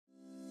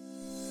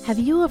Have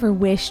you ever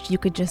wished you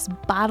could just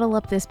bottle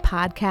up this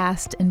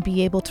podcast and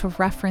be able to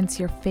reference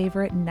your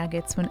favorite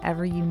nuggets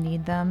whenever you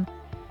need them?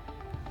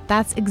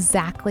 That's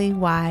exactly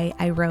why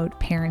I wrote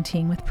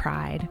Parenting with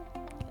Pride.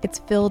 It's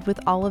filled with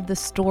all of the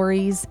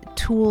stories,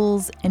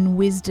 tools, and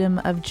wisdom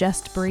of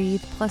Just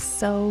Breathe, plus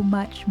so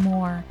much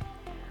more.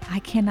 I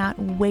cannot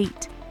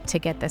wait to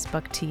get this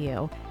book to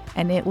you,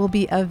 and it will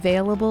be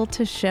available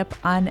to ship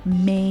on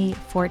May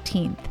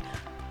 14th.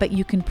 But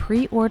you can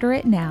pre-order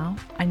it now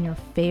on your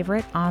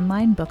favorite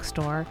online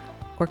bookstore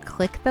or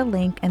click the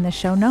link in the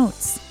show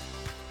notes.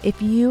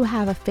 If you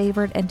have a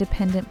favorite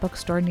independent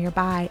bookstore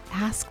nearby,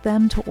 ask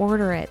them to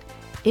order it.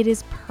 It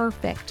is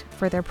perfect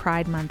for their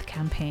Pride Month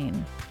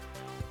campaign.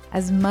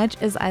 As much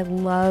as I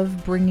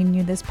love bringing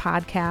you this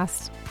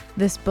podcast,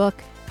 this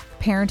book,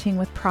 Parenting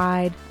with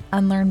Pride,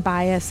 Unlearn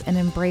Bias and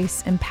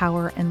Embrace,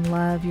 Empower, and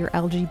Love Your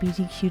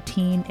LGBTQ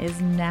Teen is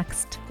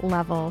next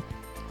level.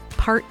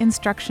 Part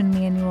instruction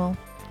manual,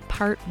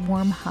 part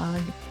warm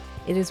hug.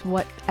 It is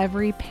what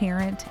every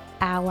parent,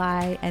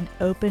 ally, and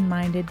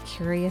open-minded,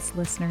 curious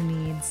listener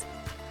needs.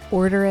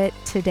 Order it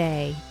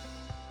today.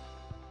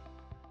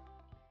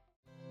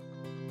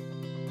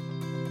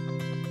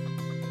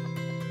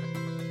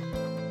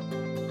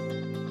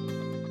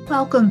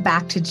 Welcome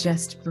back to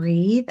Just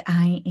Breathe.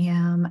 I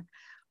am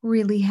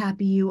really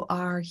happy you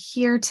are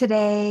here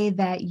today,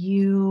 that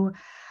you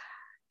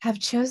have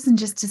chosen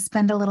just to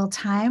spend a little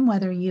time,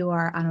 whether you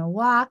are on a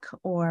walk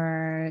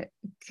or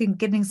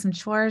getting some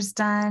chores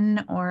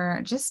done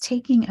or just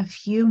taking a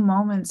few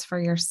moments for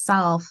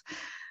yourself.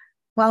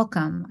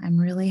 Welcome. I'm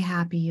really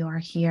happy you are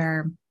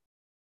here.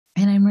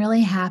 And I'm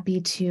really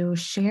happy to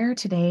share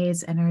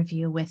today's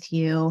interview with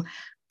you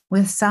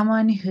with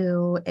someone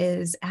who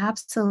is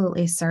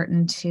absolutely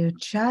certain to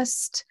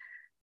just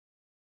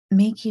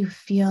make you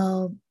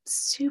feel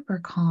super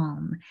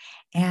calm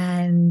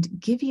and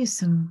give you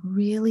some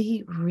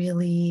really,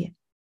 really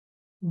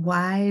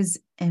wise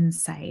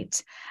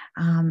insight,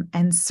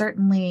 and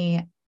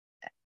certainly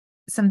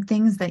some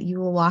things that you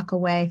will walk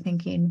away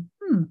thinking,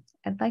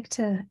 I'd like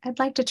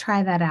to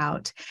try that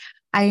out.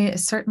 I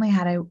certainly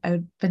had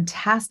a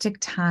fantastic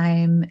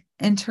time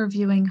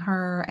interviewing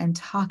her and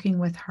talking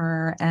with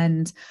her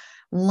and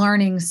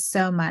learning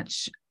so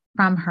much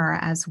from her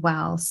as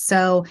well.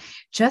 So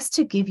just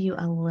to give you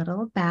a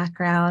little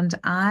background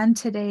on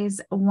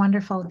today's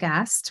wonderful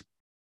guest,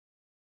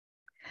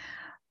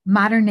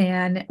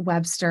 Madhur-Nain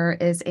Webster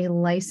is a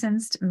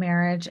licensed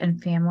marriage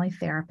and family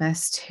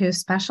therapist who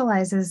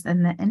specializes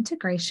in the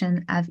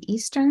integration of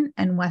Eastern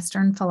and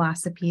Western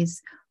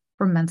philosophies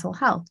for mental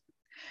health.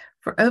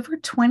 For over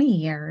 20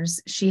 years,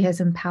 she has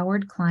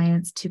empowered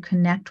clients to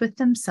connect with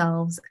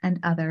themselves and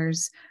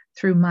others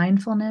through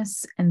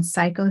mindfulness and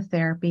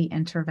psychotherapy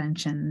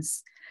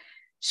interventions.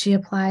 She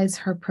applies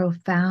her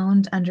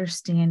profound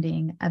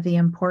understanding of the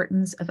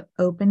importance of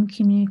open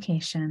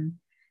communication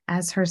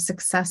as her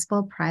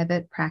successful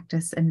private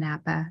practice in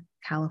Napa,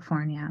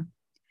 California.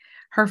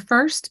 Her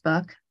first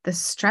book, The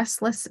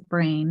Stressless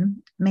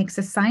Brain, makes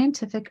a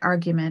scientific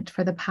argument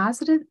for the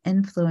positive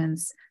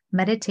influence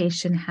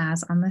meditation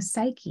has on the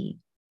psyche.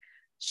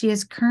 She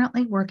is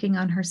currently working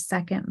on her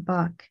second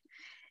book.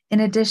 In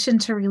addition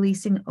to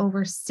releasing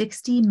over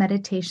 60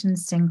 meditation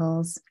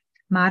singles,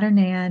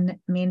 Madhur-Nain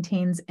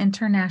maintains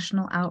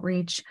international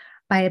outreach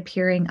by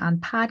appearing on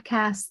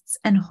podcasts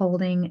and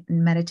holding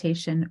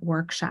meditation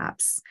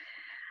workshops.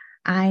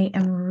 I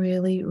am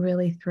really,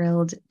 really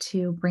thrilled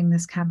to bring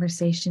this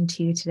conversation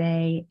to you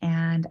today,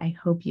 and I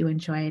hope you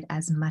enjoy it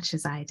as much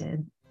as I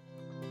did.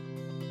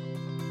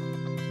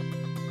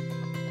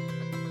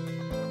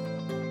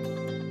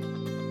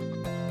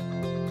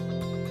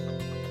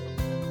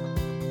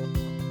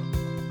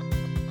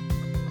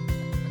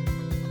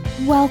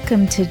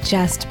 Welcome to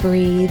Just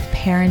Breathe,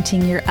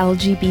 Parenting Your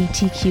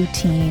LGBTQ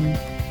Teen,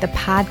 the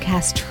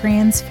podcast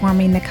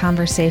transforming the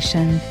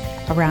conversation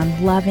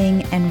around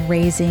loving and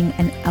raising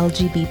an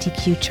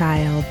LGBTQ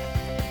child.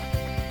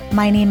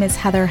 My name is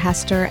Heather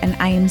Hester, and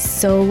I am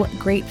so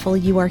grateful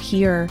you are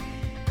here.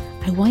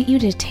 I want you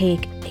to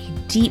take a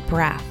deep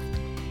breath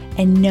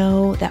and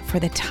know that for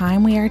the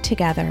time we are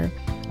together,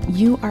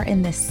 you are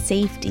in the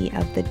safety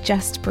of the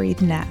Just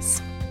Breathe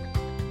nest.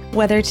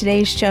 Whether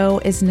today's show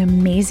is an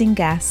amazing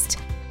guest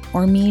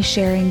or me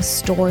sharing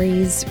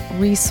stories,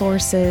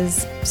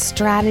 resources,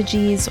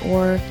 strategies,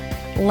 or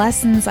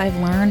lessons I've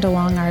learned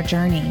along our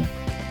journey,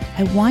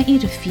 I want you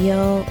to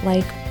feel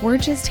like we're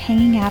just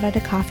hanging out at a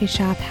coffee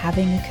shop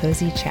having a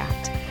cozy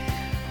chat.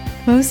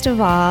 Most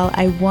of all,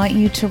 I want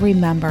you to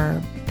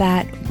remember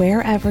that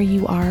wherever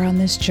you are on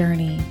this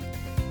journey,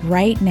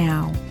 right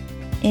now,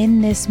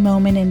 in this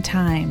moment in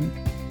time,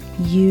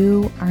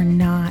 you are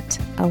not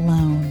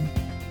alone.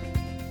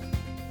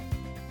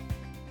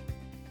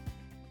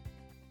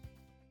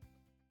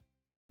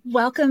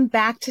 Welcome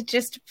back to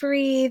Just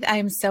Breathe.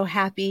 I'm so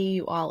happy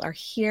you all are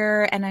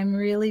here, and I'm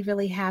really,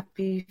 really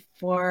happy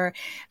for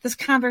this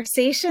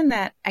conversation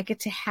that I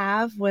get to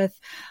have with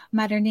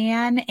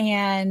Madhur-Nain,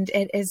 and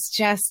it is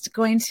just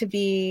going to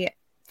be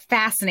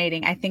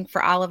fascinating, I think,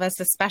 for all of us,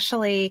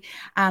 especially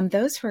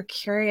those who are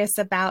curious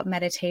about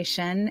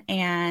meditation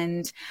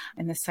and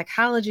the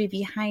psychology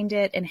behind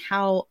it and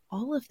how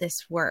all of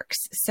this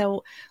works.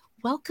 So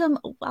welcome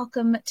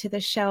to the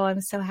show.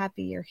 I'm so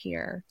happy you're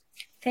here.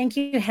 Thank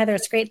you, Heather.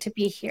 It's great to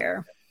be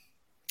here.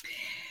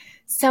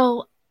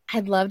 So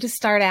I'd love to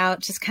start out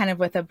just kind of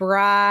with a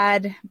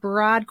broad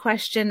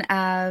question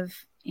of,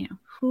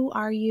 who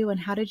are you and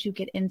how did you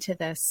get into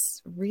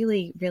this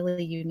really,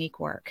 really unique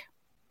work?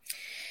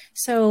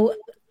 So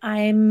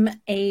I'm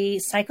a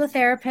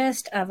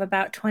psychotherapist of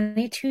about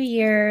 22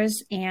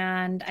 years,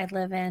 and I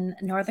live in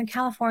Northern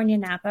California,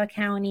 Napa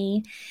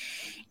County.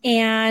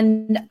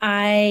 And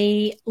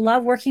I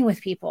love working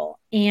with people.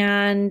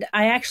 And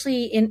I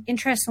actually,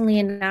 interestingly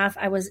enough,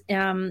 I was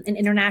in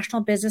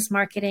international business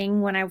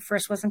marketing when I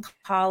first was in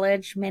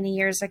college many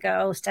years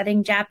ago,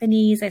 studying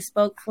Japanese. I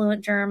spoke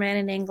fluent German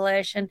and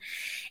English, and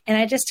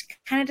I just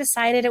kind of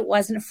decided it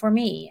wasn't for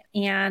me.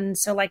 And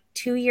so, like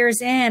 2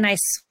 years in, I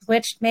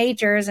switched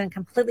majors and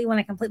completely went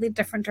a completely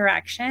different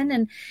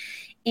direction.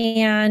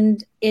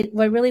 And it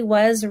what really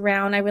was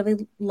around, I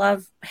really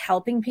love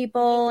helping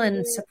people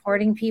and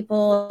supporting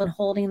people and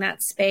holding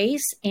that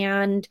space.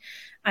 And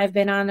I've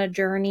been on a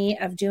journey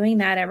of doing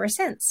that ever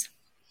since.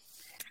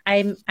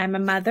 I'm a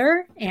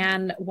mother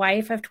and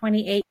wife of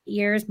 28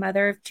 years,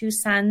 mother of 2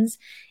 sons,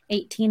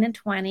 18 and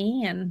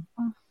 20. And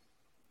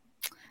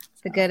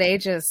the good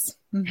ages.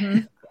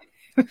 Mm-hmm.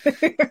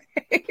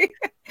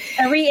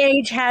 Every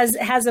age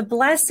has a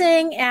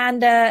blessing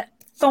and a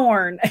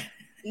thorn.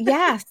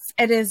 Yes,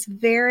 it is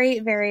very,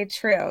 very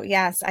true.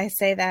 Yes, I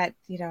say that,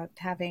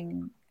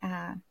 having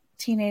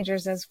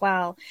teenagers as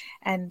well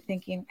and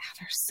thinking,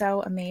 they're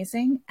so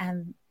amazing.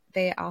 And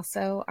they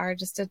also are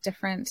just a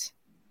different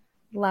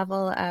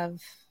level of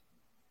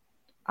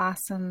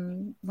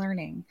awesome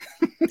learning.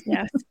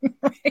 Yes,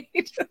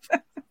 right?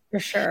 For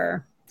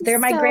sure. They're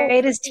my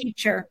greatest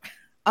teacher.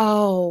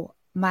 Oh,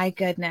 my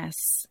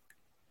goodness.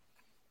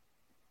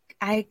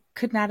 I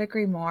could not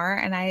agree more.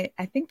 And I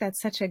think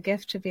that's such a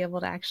gift to be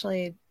able to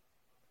actually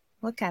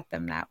look at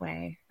them that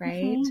way,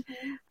 right?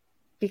 Mm-hmm.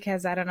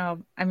 Because I don't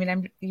know, I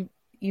mean,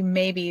 you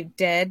maybe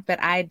did,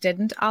 but I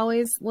didn't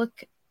always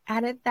look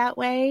at it that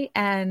way.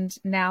 And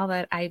now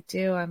that I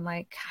do, I'm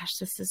like, gosh,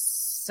 this is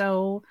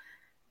so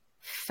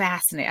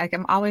fascinating. Like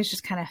I'm always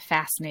just kind of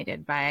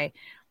fascinated by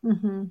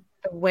the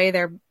way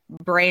their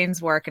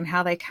brains work and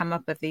how they come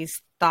up with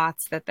these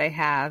thoughts that they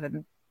have.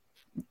 And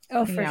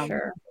for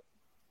sure.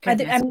 I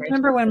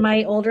remember when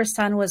my older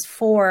son was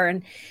 4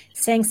 and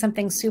saying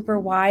something super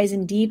wise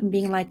and deep and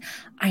being like,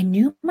 I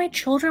knew my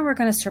children were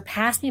going to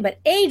surpass me, but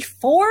age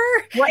 4?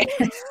 Right.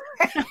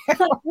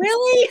 Like,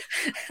 really?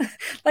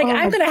 Like,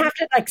 I'm going to have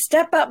to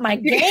step up my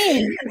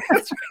game.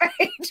 That's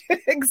right.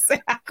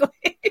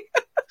 Exactly.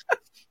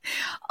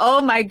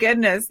 Oh my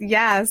goodness.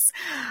 Yes.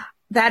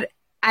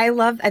 I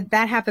love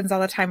that happens all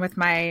the time with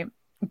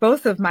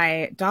both of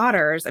my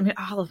daughters. I mean,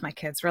 all of my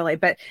kids really,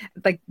 but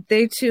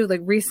they too,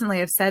 recently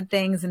have said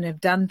things and have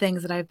done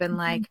things that I've been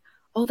like,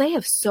 oh, they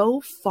have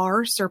so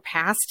far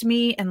surpassed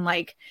me in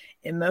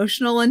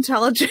emotional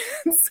intelligence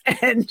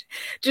and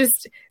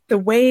just the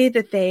way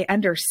that they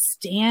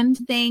understand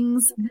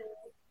things.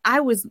 I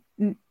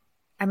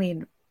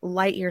mean,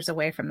 light years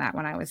away from that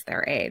when I was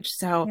their age.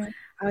 So yeah.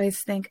 I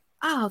always think,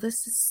 oh,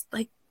 this is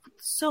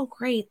so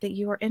great that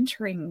you are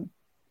entering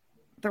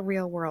the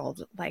real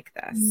world like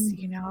this,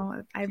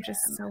 I'm just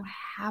so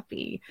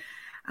happy.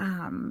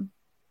 So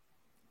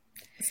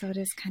it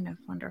is kind of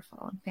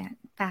wonderful and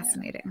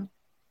fascinating.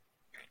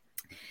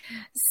 Yeah.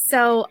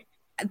 So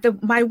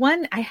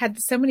I had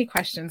so many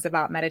questions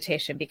about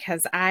meditation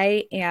because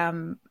I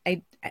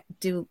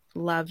do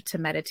love to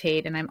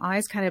meditate, and I'm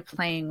always kind of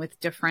playing with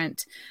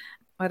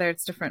whether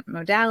it's different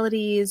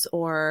modalities,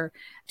 or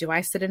do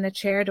I sit in a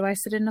chair? Do I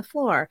sit in the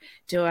floor?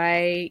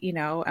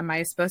 Am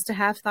I supposed to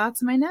have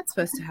thoughts? Am I not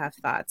supposed to have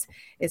thoughts?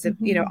 Is it,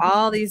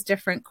 all these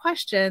different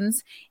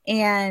questions,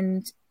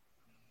 and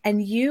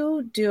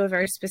you do a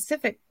very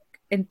specific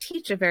and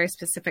teach a very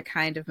specific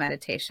kind of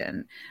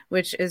meditation,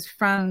 which is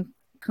from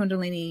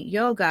Kundalini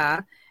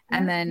yoga. Yeah.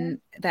 And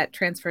then that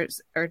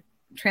transfers or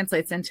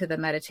translates into the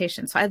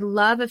meditation. So I'd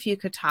love if you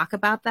could talk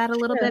about that a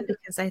little bit,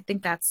 because I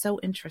think that's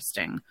so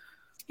interesting.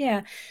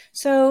 Yeah.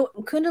 So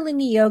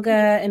Kundalini yoga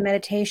and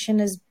meditation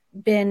has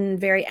been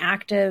very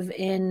active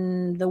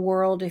in the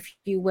world, if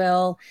you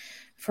will,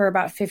 for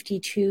about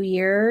 52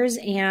 years.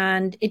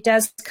 And it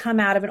does come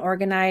out of an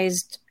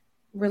organized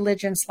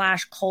religion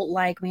 /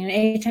 cult-like. I mean,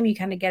 anytime you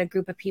kind of get a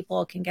group of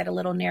people, it can get a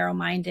little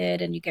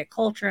narrow-minded, and you get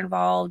culture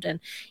involved and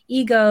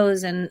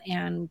egos and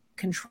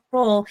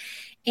control.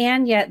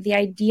 And yet the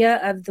idea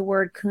of the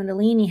word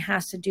Kundalini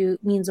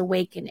means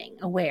awakening,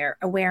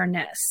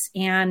 awareness.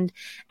 And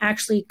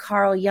actually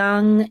Carl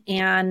Jung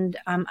and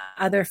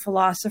other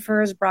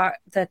philosophers brought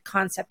the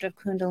concept of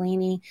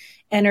Kundalini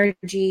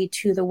energy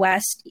to the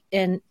West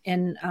in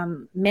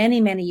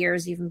many, many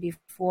years, even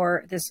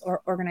before this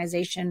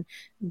organization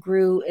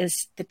grew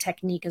as the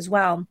technique as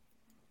well.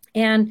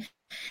 And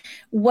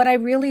what I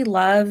really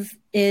love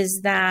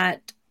is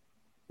that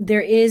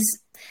there is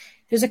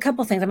There's a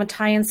couple things. I'm going to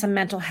tie in some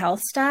mental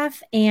health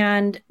stuff,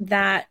 and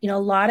that, a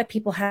lot of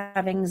people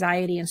have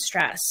anxiety and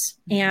stress.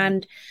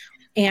 Mhm.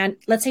 And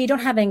let's say you don't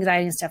have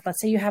anxiety and stuff. Let's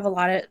say you have a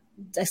lot of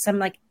some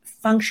like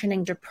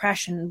functioning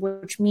depression,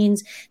 which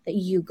means that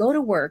you go to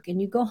work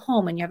and you go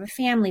home and you have a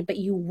family, but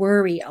you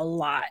worry a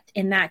lot.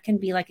 And that can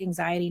be like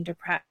anxiety and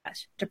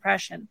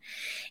depression.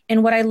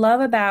 And what I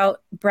love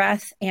about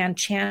breath and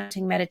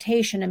chanting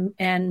meditation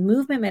and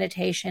movement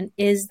meditation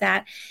is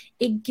that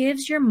it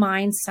gives your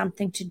mind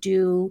something to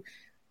do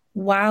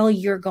while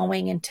you're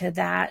going into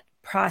that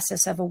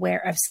process of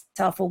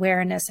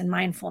self-awareness and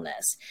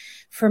mindfulness.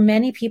 For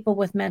many people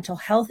with mental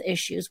health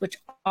issues, which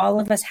all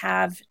of us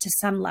have to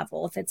some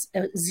level, if it's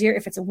a 0,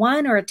 if it's a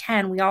 1 or a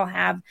 10,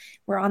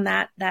 we're on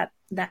that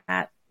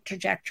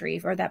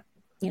trajectory, or that,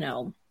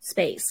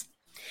 space.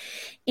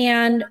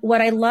 And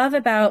what I love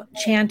about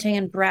chanting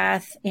and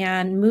breath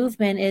and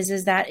movement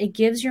is that it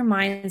gives your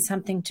mind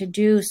something to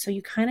do. So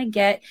you kind of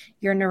get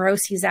your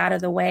neuroses out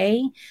of the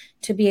way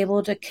to be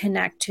able to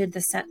connect to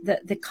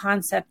the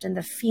concept and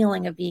the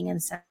feeling of being in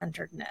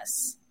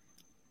centeredness.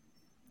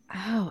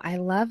 Oh, I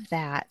love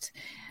that.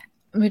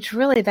 Which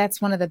really,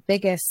 that's one of the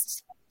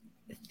biggest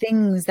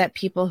things that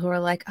people who are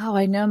like, oh,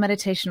 I know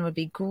meditation would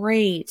be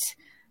great,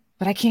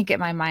 but I can't get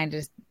my mind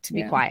to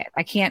be Yeah. quiet.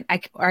 I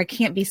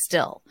can't be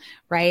still,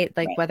 right?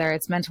 Like Right. whether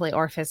it's mentally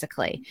or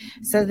physically.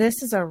 So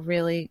this is a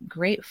really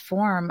great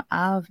form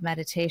of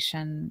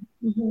meditation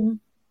Mm-hmm.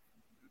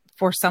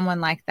 for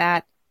someone like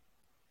that,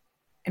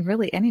 and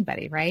really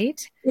anybody, right?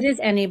 It is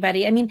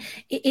anybody. I mean,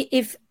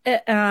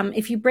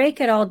 if you break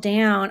it all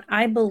down,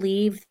 I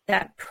believe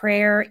that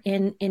prayer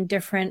in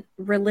different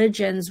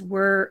religions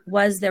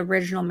was the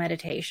original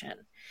meditation.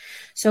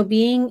 So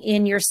being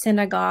in your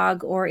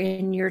synagogue or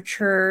in your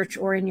church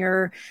or in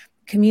your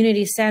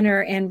community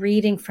center and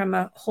reading from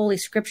a holy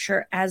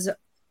scripture as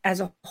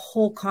a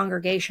whole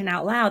congregation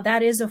out loud,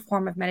 that is a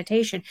form of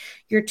meditation.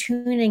 You're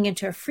tuning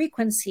into a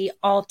frequency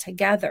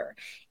altogether,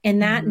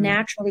 and that Mhm.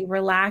 naturally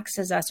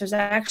relaxes us. There's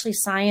actually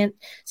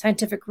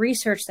scientific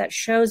research that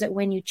shows that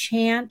when you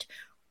chant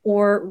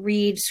or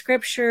read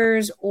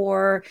scriptures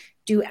or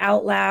do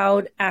out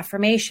loud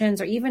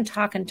affirmations or even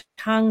talk in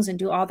tongues and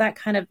do all that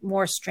kind of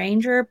more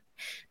stranger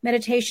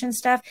meditation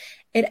stuff,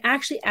 it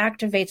actually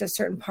activates a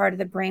certain part of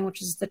the brain,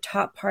 which is the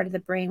top part of the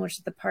brain, which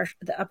is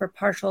the upper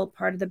partial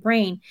part of the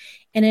brain,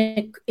 and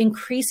it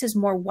increases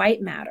more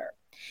white matter.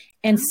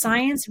 And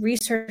science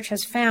research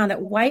has found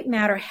that white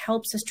matter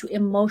helps us to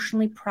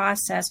emotionally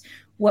process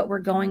what we're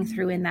going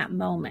through in that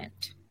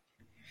moment.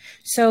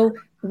 So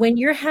when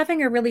you're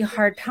having a really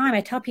hard time,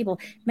 I tell people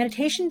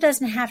meditation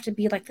doesn't have to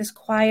be like this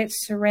quiet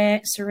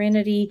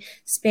serenity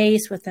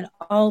space with an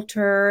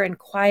altar and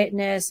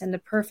quietness and the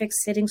perfect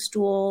sitting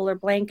stool or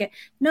blanket.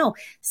 No,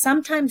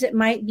 sometimes it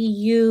might be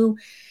you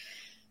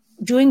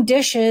doing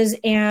dishes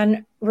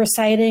and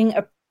reciting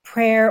a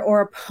prayer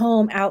or a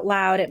poem out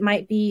loud. It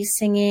might be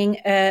singing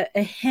a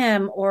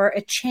hymn or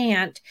a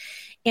chant.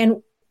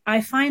 And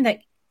I find that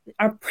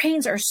our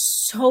brains are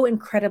so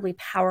incredibly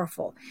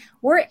powerful.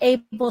 We're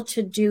able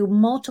to do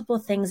multiple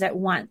things at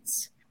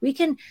once. We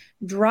can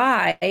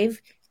drive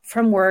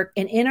from work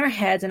and in our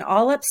heads and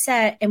all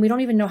upset, and we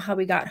don't even know how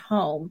we got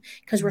home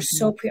because we're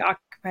so Mhm.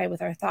 preoccupied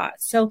with our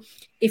thoughts. So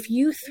if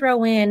you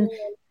throw in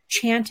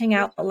chanting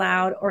out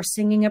loud or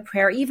singing a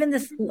prayer, even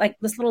this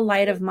little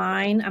light of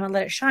mine, I'm gonna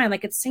let it shine.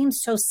 Like, it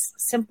seems so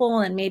simple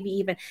and maybe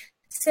even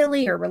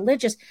silly or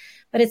religious,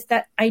 but it's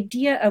that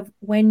idea of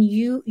when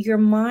your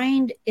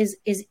mind is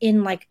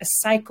in like a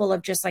cycle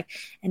of just like,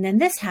 and then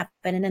this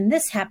happened and then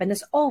this happened,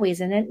 this always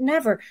and it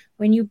never.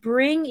 When you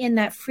bring in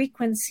that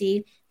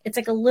frequency, it's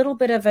like a little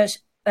bit of a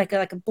like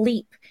a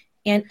bleep.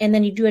 And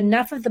then you do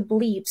enough of the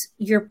bleeps,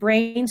 your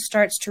brain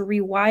starts to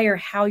rewire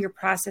how you're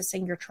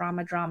processing your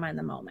trauma drama in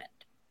the moment.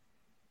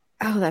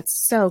 Oh,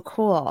 that's so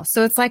cool.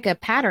 So it's like a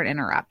pattern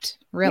interrupt,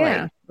 Yeah,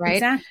 really, right?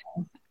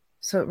 exactly.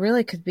 So it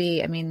really could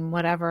be, I mean,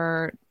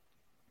 whatever,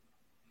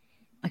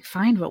 like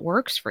find what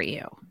works for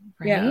you,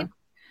 Yeah, right?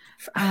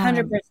 Um,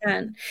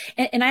 100%.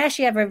 And I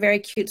actually have a very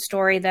cute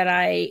story that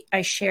I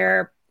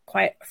share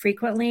quite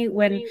frequently.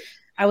 When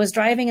I was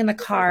driving in the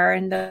car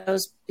and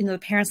those, the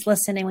parents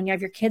listening, when you have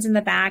your kids in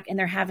the back and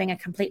they're having a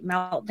complete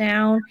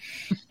meltdown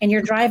and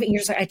you're driving, you're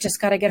just like, I just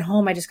got to get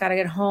home. I just got to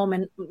get home.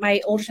 And my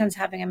older son's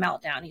having a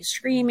meltdown. He's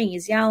screaming,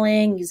 he's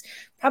yelling, he's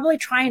probably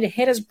trying to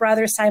hit his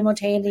brother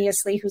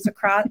simultaneously, who's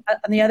across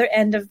on the other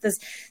end of this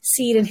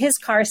seat in his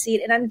car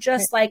seat. And I'm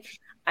just like,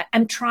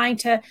 I'm trying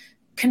to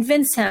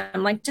convince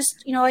him, like,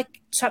 just, like,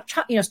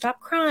 stop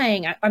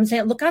crying. I'm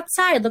saying, look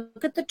outside,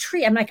 look at the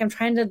tree. I'm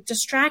trying to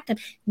distract him.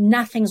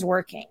 Nothing's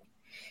working.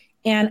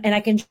 And I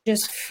can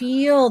just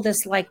feel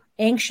this like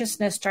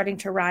anxiousness starting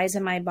to rise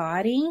in my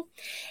body.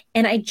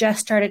 And I just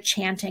started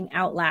chanting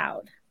out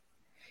loud.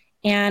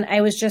 And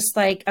I was just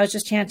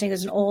chanting.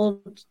 There's an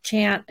old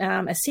chant,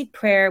 a Sikh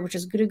prayer, which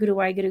is Guru Guru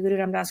Wai Guru Guru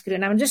Ram Das Guru.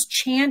 And I'm just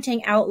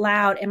chanting out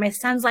loud. And my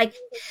son's like,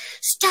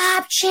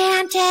 stop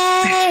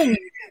chanting.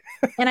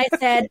 And I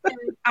said,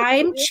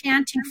 I'm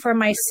chanting for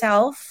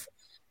myself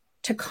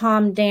to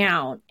calm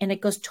down. And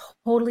it goes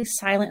totally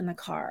silent in the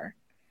car.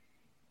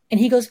 And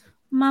he goes,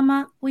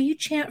 Mama, will you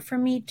chant for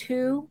me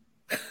too?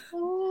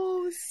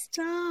 Oh,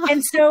 stop.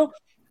 And so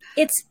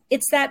it's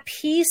that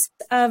piece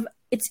of,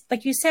 it's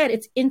like you said,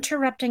 it's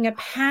interrupting a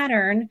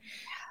pattern,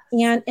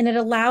 and it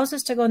allows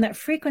us to go in that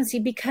frequency,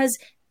 because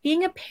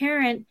being a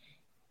parent,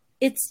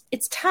 it's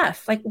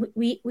tough. Like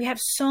we have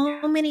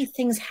so many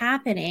things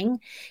happening,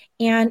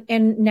 and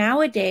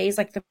nowadays,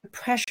 like the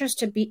pressure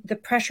to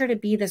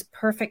be this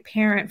perfect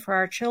parent for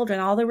our children,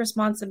 all the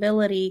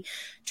responsibility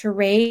to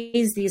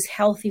raise these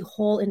healthy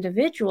whole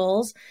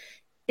individuals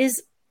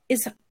is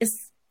is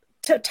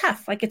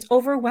tough. Like it's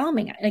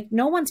overwhelming. Like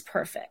no one's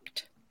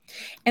perfect.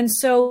 And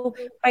so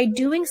by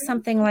doing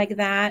something like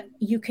that,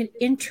 you can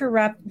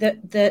interrupt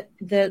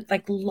the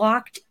like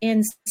locked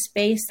in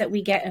space that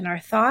we get in our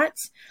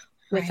thoughts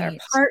with our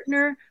Right.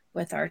 partner,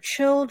 with our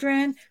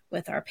children,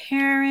 with our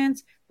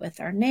parents, with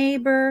our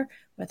neighbor,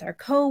 with our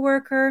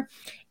coworker.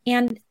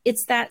 And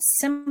it's that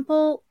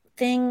simple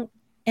thing,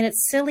 and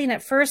it's silly. And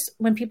at first,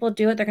 when people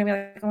do it, they're going to be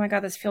like, "Oh my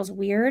God, this feels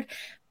weird,"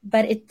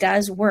 but it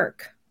does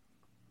work.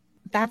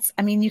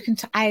 I mean, you can,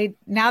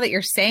 now that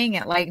you're saying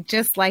it, like,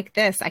 just like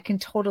this, I can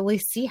totally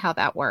see how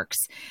that works.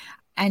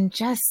 And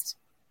just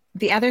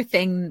the other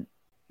thing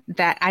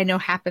that I know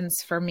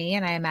happens for me,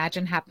 and I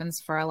imagine happens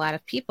for a lot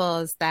of people,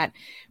 is that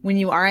when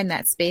you are in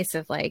that space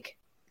of like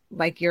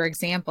your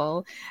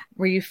example,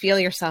 where you feel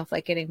yourself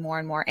like getting more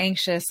and more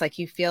anxious, like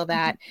you feel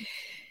that,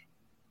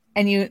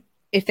 and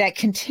if that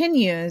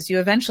continues, you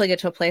eventually get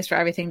to a place where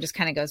everything just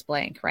kind of goes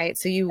blank, right?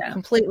 So you Yeah.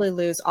 completely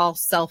lose all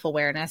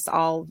self-awareness,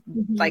 all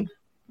Mm-hmm. like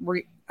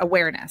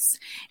awareness.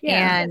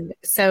 Yeah. And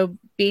so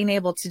being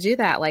able to do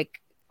that, like,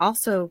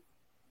 also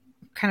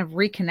kind of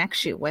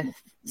reconnects you with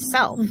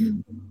self.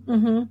 Mm-hmm.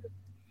 Mm-hmm.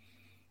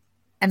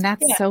 And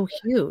that's Yeah. so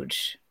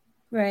huge.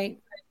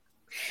 Right.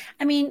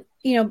 I mean,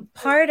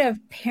 part of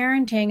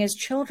parenting is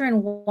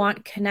children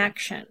want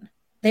connection.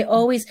 They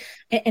always,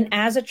 and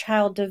as a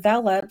child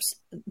develops,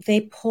 they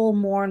pull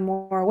more and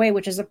more away,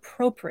 which is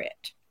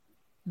appropriate.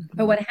 But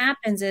Mm-hmm. what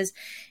happens is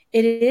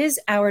it is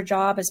our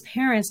job as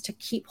parents to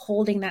keep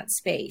holding that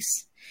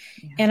space.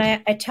 Yeah. And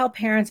I tell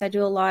parents, I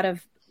do a lot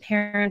of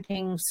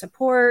parenting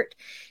support,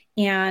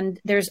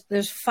 and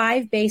there's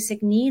five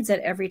basic needs that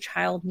every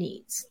child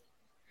needs,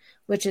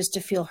 which is to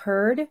feel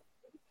heard,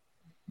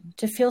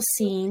 to feel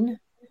seen,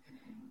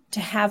 to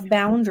have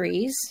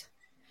boundaries,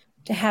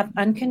 to have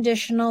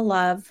unconditional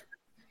love,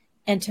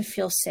 and to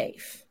feel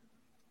safe.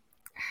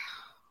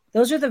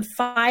 Those are the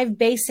five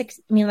basics.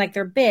 I mean, like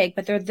they're big,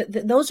 but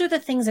those are the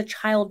things a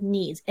child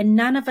needs, and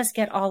none of us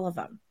get all of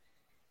them.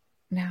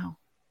 No.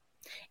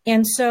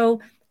 And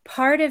so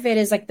part of it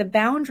is like the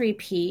boundary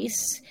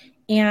piece,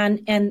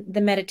 and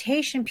the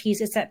meditation piece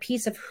is that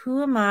piece of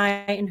who am I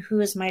and who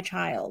is my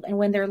child. And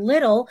when they're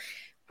little,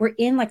 we're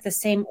in like the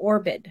same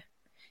orbit.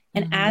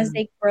 And as Mm-hmm.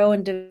 they grow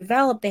and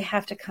develop, they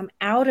have to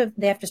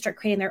start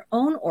creating their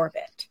own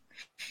orbit.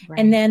 And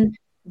Right. then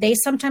they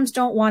sometimes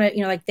don't want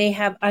to, like they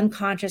have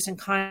unconscious and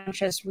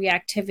conscious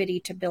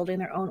reactivity to building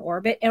their own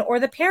orbit, or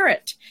the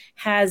parent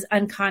has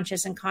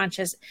unconscious and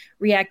conscious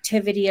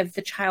reactivity of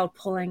the child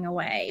pulling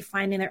away,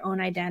 finding their own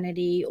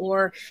identity,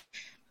 or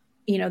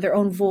their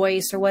own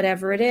voice, or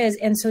whatever it is.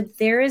 And so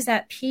there is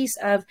that piece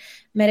of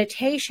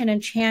meditation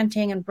and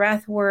chanting and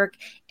breath work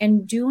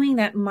and doing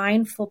that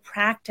mindful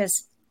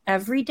practice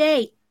every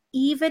day,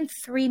 even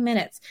 3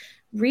 minutes.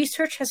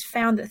 Research has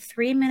found that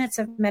 3 minutes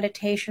of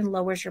meditation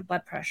lowers your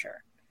blood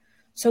pressure.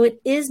 So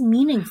it is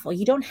meaningful.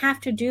 You don't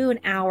have to do an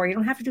hour. You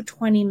don't have to do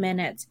 20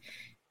 minutes.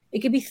 It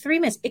could be 3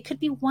 minutes. It could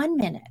be 1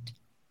 minute.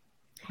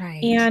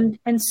 Right.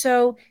 And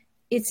so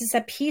it's just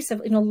a piece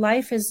of,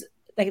 life is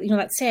like,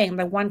 that saying,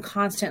 the one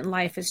constant in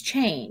life is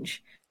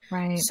change.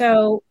 Right.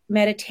 So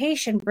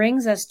meditation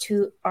brings us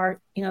to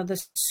our,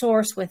 the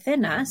source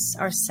within us,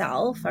 our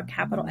self, our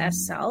capital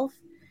S self,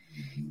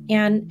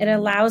 and it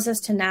allows us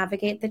to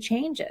navigate the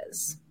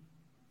changes,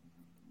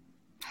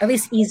 at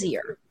least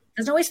easier.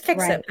 Doesn't always fix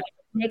Right. it, but it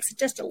makes it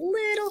just a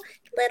little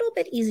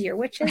bit easier,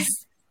 which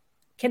is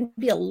can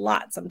be a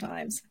lot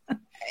sometimes.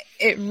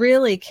 It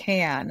really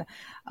can.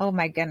 Oh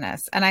my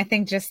goodness. And I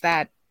think just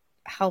that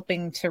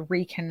helping to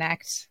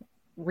reconnect,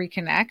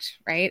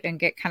 right? And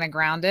get kind of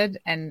grounded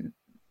and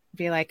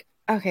be like,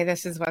 okay,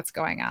 this is what's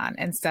going on,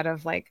 instead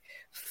of like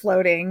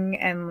floating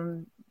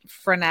and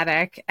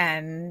frenetic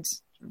and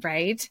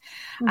right.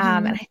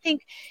 And Mm-hmm. I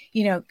think,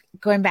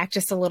 going back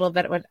just a little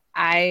bit, what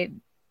I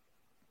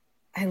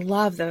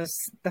love the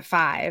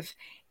five.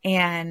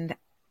 And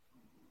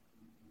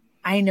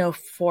I know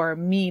for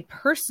me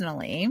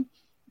personally,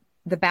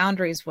 the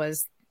boundaries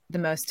was the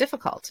most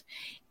difficult.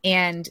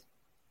 And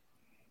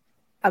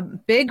a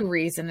big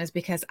reason is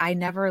because I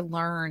never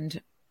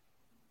learned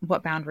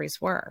what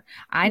boundaries were.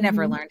 I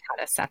never Mm-hmm. learned how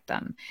to set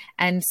them.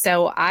 And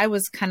so I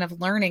was kind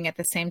of learning at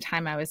the same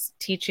time I was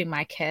teaching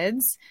my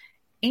kids.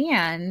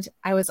 And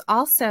I was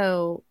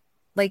also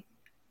like,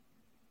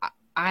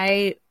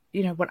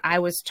 what I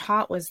was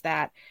taught was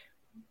that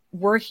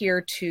we're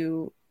here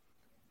to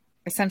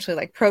essentially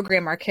like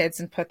program our kids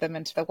and put them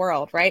into the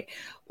world, right?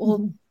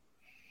 Well,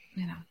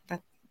 Mm-hmm.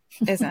 that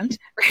isn't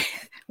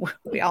right.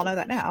 We all know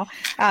that now.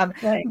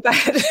 Right.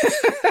 But,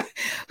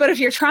 but if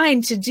you're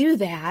trying to do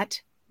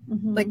that,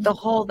 like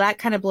Mm-hmm. that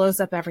kind of blows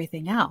up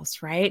everything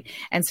else, right?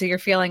 And so you're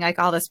feeling like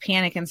all this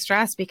panic and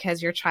stress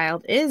because your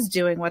child is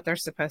doing what they're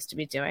supposed to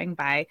be doing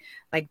by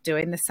like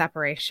doing the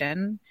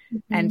separation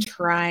and Mm-hmm.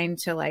 trying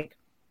to like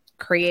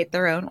create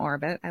their own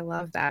orbit. I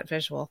love that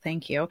visual.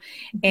 Thank you.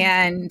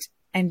 Mm-hmm.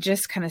 And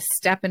just kind of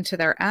step into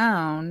their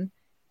own.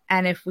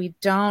 And if we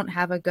don't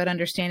have a good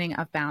understanding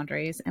of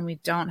boundaries and we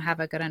don't have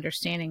a good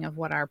understanding of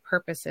what our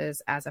purpose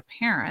is as a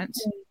parent,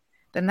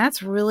 then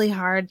that's really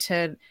hard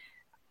to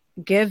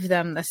give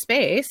them the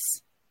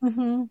space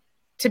Mm-hmm.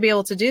 to be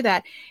able to do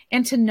that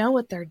and to know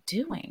what they're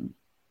doing.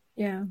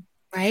 Yeah.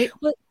 Right.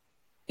 Well,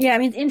 yeah, I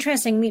mean, it's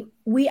interesting.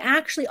 We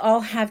actually all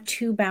have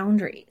two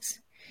boundaries.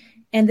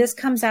 And this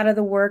comes out of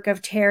the work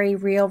of Terry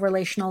Real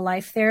Relational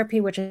Life Therapy,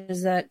 which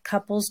is a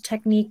couples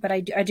technique, but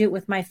I do it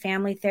with my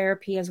family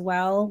therapy as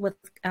well, with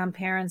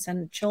parents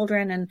and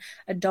children and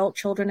adult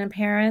children and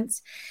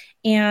parents.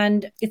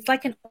 And it's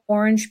like an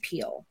orange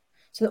peel.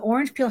 So the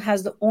orange peel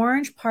has the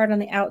orange part on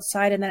the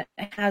outside, and then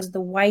it has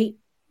the white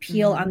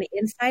peel Mm-hmm. on the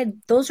inside.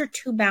 Those are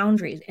two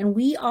boundaries. And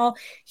we all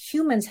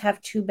humans have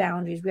two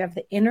boundaries. We have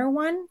the inner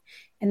one,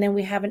 and then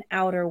we have an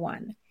outer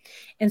one.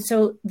 And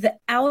so the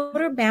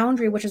outer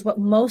boundary, which is what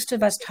most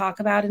of us talk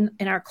about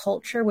in our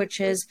culture, which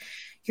is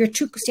you're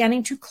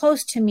standing too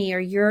close to me, or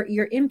you're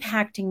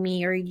impacting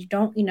me, or you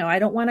don't, I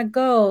don't want to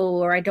go,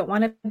 or I don't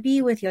want to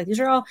be with you. Like, these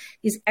are all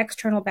these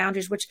external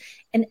boundaries, which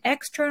an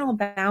external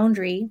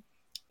boundary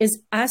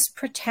is us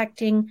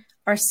protecting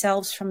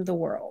ourselves from the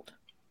world.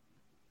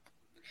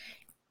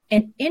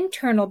 An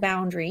internal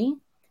boundary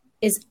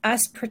is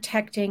us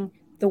protecting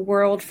the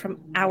world from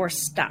our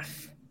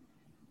stuff.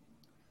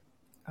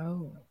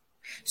 Oh.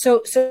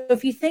 So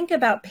if you think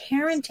about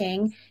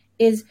parenting,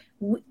 it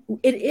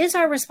is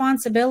our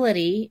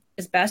responsibility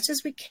as best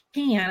as we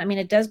can. I mean,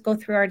 it does go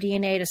through our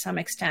DNA to some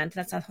extent.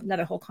 That's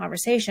another whole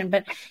conversation,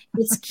 but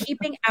it's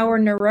keeping our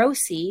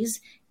neuroses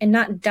and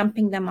not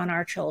dumping them on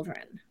our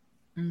children.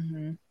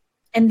 Mm-hmm.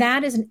 And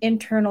that is an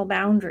internal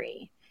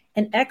boundary.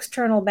 An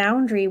external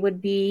boundary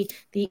would be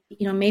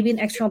maybe an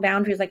external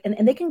boundary is like,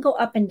 and they can go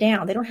up and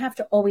down. They don't have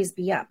to always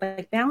be up. But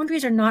like,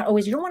 boundaries are not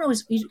always, you don't want to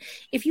always,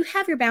 if you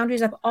have your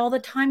boundaries up all the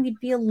time, you'd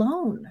be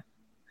alone.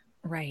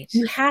 Right.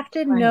 You have to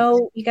Right.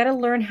 know, you got to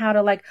learn how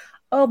to like,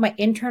 oh, my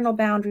internal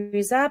boundary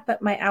is up,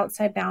 but my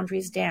outside boundary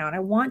is down. I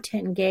want to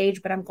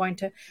engage, but I'm going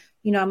to,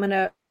 I'm going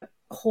to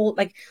hold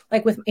like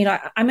with,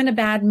 I'm in a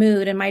bad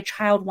mood and my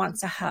child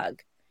wants a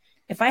hug.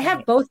 If I have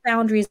Right. both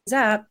boundaries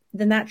up,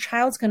 then that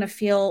child's going to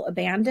feel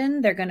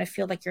abandoned. They're going to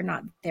feel like you're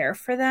not there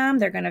for them.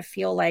 They're going to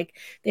feel like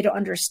they don't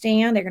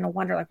understand. They're going to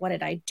wonder, like, what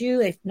did I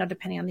do?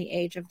 Depending on the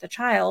age of the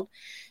child.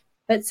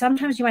 But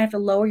sometimes you might have to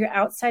lower your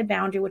outside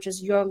boundary, which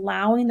is you're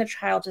allowing the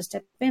child to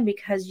step in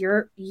because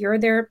you're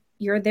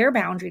their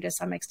boundary to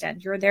some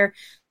extent. You're their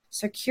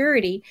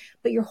security,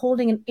 but you're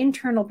holding an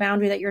internal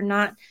boundary that you're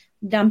not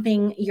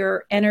dumping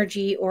your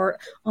energy or,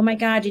 oh my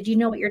God, did you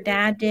know what your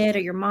dad did or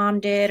your mom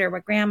did or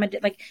what grandma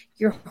did? Like,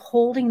 you're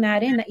holding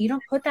that in, that you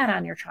don't put that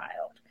on your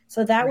child.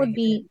 So that would Right.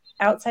 be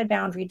outside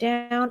boundary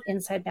down,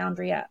 inside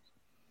boundary up.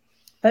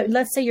 But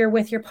let's say you're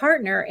with your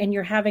partner and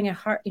you're having a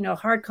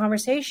hard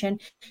conversation.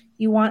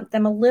 You want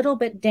them a little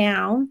bit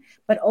down,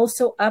 but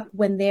also up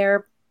when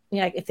they're,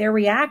 like if they're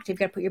reactive, you've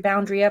got to put your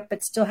boundary up,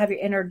 but still have your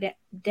inner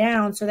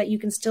down so that you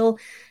can still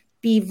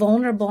be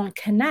vulnerable and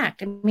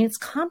connect. I mean, it's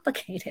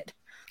complicated.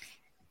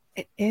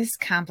 It is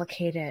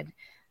complicated,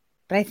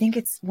 but I think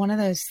it's one of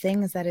those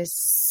things that is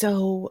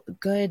so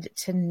good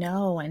to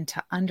know and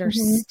to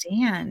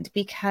understand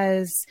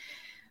because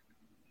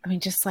I mean,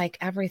 just like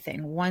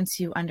everything, once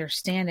you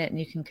understand it and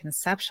you can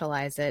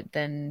conceptualize it,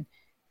 then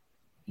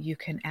you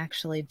can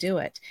actually do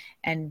it.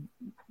 And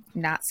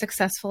not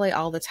successfully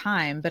all the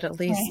time, but at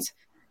least,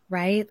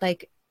 right?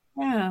 Like,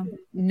 Yeah.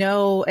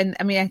 no. And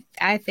I mean,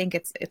 I think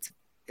it's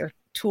there are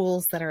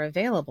tools that are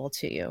available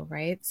to you,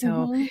 right?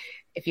 So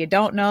if you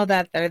don't know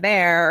that they're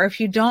there, or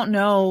if you don't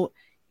know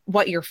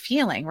what you're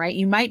feeling, right?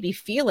 You might be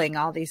feeling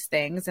all these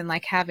things and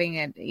like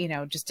having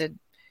just a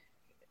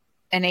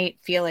innate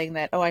feeling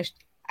that, oh,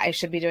 I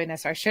should be doing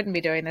this or I shouldn't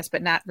be doing this,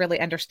 but not really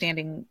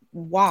understanding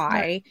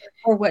why.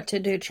 Or what to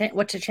do,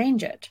 what to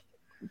change it.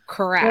 You're like,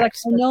 Correct.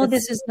 I know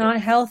this is not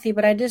healthy,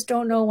 but I just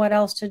don't know what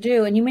else to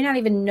do. And you may not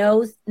even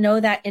know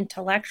that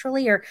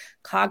intellectually or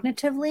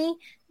cognitively.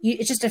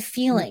 It's just a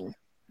feeling.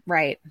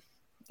 Right.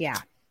 Yeah.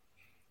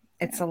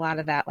 It's a lot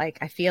of that. Like,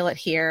 I feel it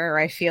here or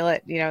I feel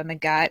it, in the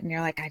gut, and you're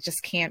like, I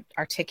just can't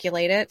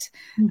articulate it.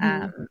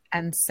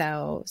 And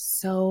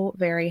so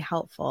very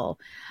helpful.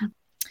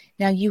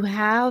 Now you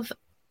have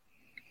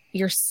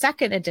your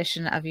second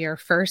edition of your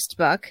first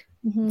book,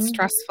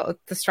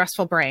 The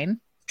Stressful Brain.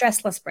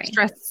 Stressless brain.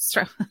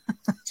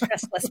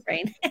 Stressless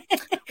brain.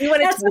 We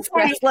want it to be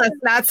stressless,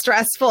 not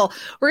stressful.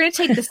 We're going to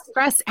take the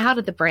stress out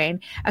of the brain.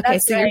 Okay,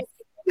 That's so right.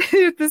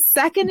 the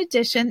second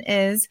edition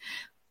is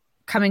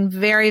coming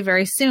very,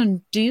 very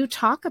soon. Do you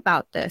talk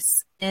about this?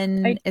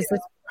 Is this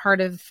part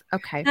of,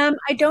 okay.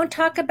 I don't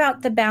talk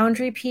about the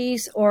boundary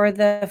piece or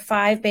the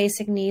 5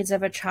 basic needs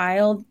of a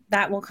child.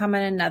 That will come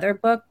in another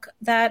book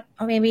that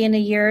maybe in a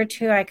year or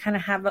two. I kind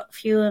of have a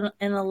few in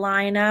a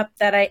lineup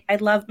that I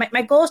love.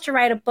 My goal is to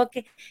write a book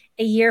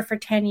a year for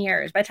 10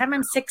 years. By the time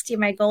I'm 60,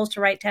 my goal is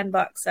to write 10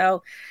 books.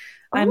 So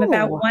I'm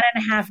about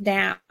 1.5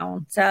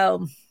 down.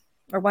 So,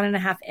 or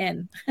 1.5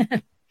 in.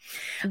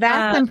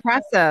 That's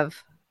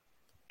impressive.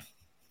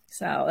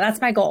 So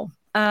that's my goal.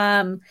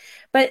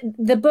 But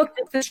the book,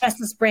 The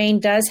Stressless Brain,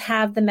 does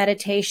have the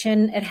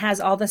meditation. It has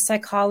all the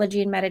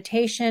psychology and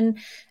meditation,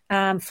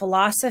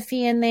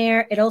 philosophy in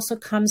there. It also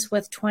comes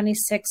with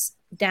 26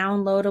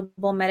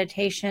 downloadable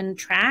meditation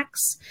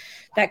tracks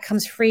that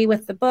comes free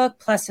with the book,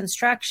 plus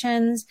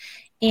instructions.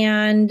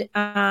 And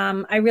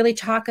I really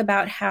talk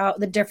about how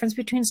the difference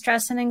between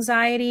stress and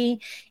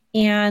anxiety,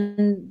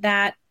 and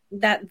that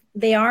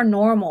they are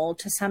normal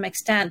to some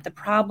extent. The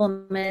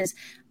problem is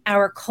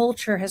our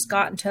culture has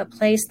gotten to a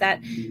place that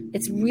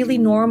it's really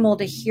normal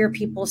to hear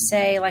people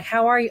say, like,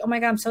 how are you? Oh my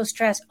God, I'm so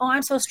stressed. Oh,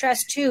 I'm so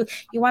stressed too.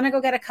 You want to go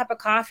get a cup of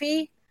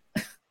coffee?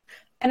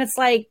 And it's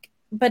like,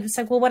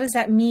 well, what does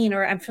that mean?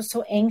 Or I feel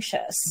so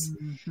anxious.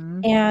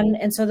 Mm-hmm.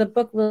 And so the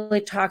book really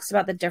talks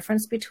about the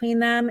difference between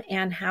them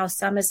and how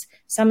some is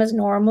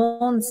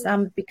normal and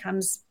some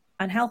becomes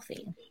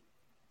unhealthy.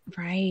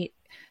 Right.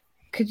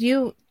 Could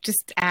you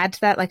just add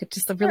to that, like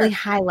just a really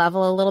high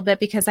level a little bit?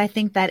 Because I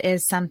think that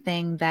is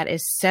something that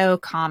is so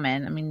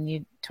common. I mean,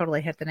 you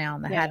totally hit the nail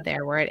on the head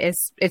there, where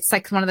it's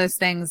like one of those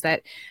things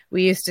that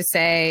we used to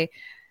say,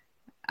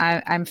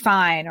 I'm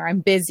fine, or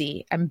I'm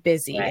busy. I'm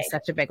busy is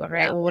such a big one,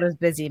 right? Yeah. Well, what does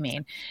busy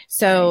mean?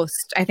 So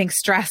I think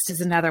stressed is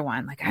another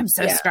one. Like, I'm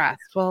so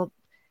stressed. Well,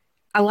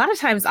 a lot of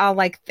times I'll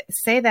like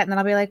say that and then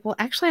I'll be like, well,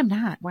 actually I'm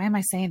not. Why am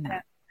I saying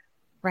that?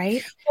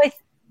 Right. I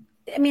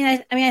can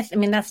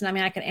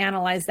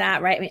analyze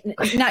that, right?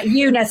 I mean, not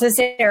you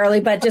necessarily,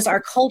 but just our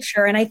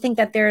culture. And I think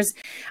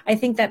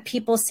that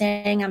people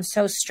saying I'm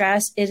so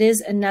stressed, it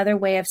is another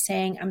way of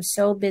saying I'm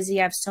so busy.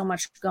 I have so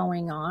much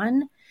going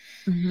on.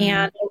 Mm-hmm.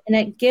 And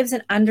it gives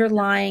an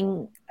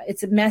underlying,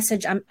 it's a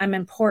message. I'm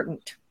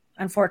important.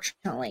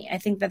 Unfortunately, I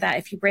think that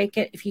if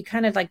you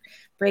kind of like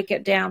break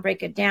it down,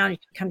 you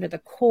come to the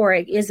core.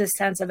 It is a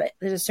sense of it.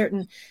 There's a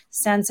certain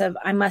sense of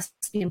I must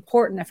be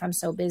important if I'm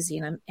so busy,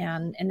 and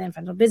then if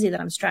I'm so busy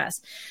that I'm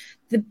stressed.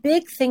 The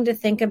big thing to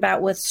think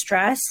about with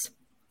stress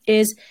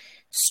is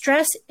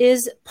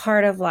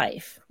part of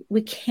life.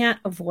 We can't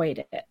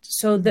avoid it.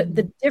 So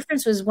the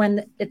difference is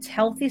when it's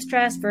healthy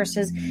stress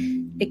versus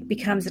it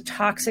becomes a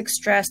toxic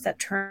stress that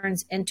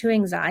turns into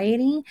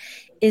anxiety,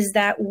 is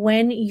that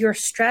when you're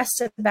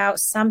stressed about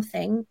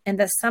something and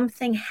that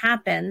something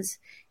happens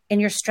and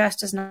your stress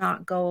does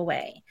not go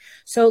away.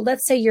 So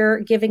let's say you're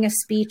giving a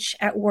speech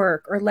at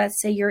work, or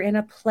let's say you're in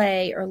a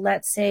play, or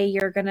let's say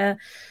you're going to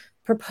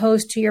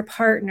propose to your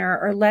partner,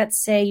 or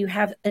let's say you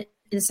have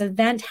this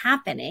event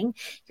happening,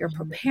 you're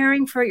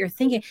preparing for it, you're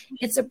thinking,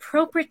 it's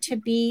appropriate to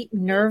be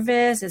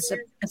nervous,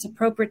 it's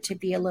appropriate to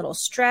be a little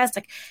stressed,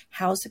 like,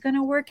 how's it going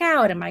to work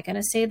out? Am I going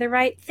to say the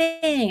right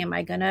thing?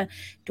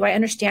 Do I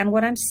understand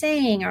what I'm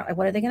saying? Or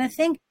what are they going to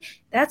think?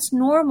 That's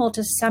normal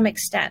to some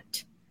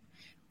extent.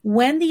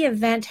 When the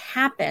event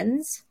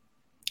happens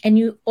and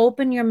you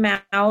open your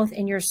mouth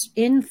and you're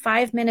in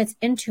 5 minutes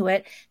into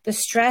it, the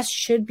stress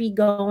should be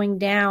going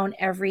down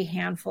every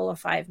handful of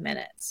 5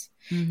 minutes.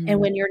 Mm-hmm. And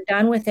when you're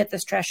done with it, the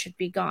stress should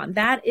be gone.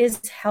 That is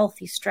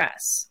healthy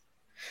stress,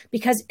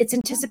 because it's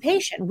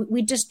anticipation.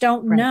 We just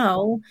don't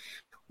know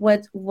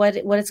what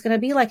it's going to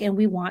be like, and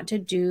we want to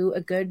do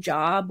a good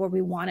job, or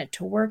we want it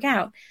to work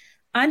out.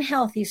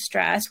 Unhealthy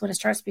stress, when it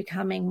starts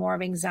becoming more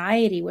of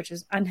anxiety, which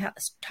is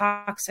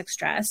toxic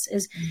stress,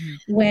 is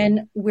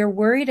when we're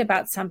worried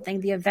about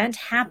something, the event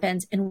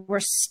happens, and we're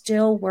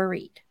still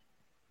worried.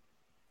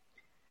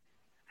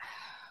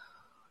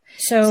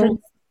 So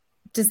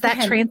does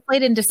that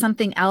translate into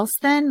something else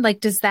then? Like,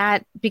 does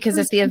that, because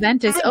if the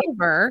event is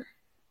over,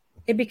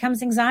 it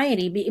becomes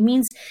anxiety. It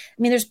means,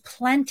 there's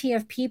plenty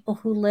of people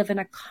who live in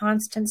a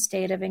constant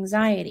state of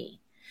anxiety.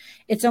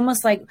 It's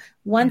almost like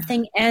one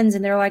thing ends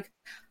and they're like,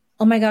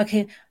 oh my God,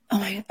 okay. Oh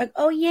my God.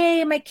 Oh,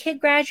 yay. My kid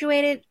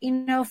graduated,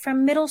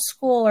 from middle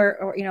school,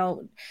 or,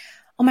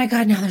 oh my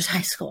God, now there's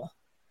high school.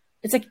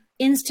 It's like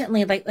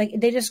instantly, like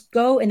they just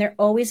go, and they're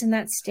always in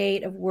that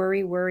state of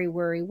worry.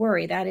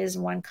 That is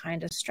one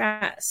kind of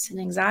stress and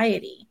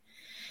anxiety.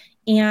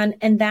 And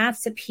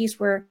that's the piece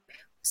where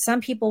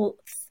some people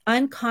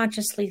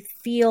unconsciously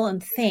feel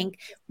and think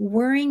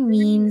worrying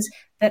means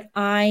that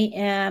I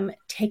am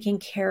taking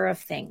care of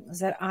things,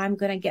 that I'm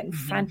going to get in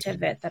front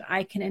of it, that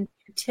I can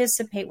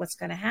anticipate what's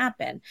going to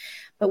happen.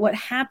 But what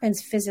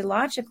happens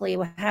physiologically,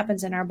 what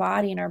happens in our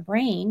body and our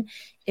brain,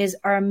 is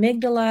our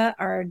amygdala,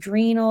 our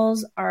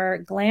adrenals, our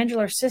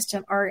glandular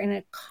system are in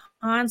a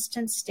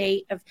constant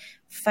state of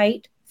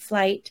fight,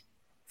 flight,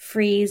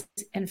 freeze,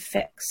 and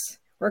fix.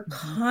 We're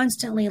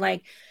constantly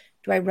like,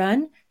 do I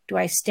run? Do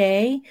I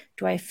stay?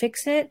 Do I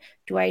fix it?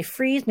 Do I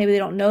freeze? Maybe they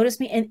don't notice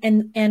me.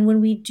 And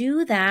when we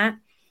do that,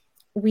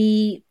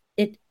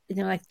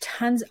 like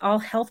tons, all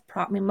health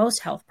problems, I mean,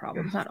 most health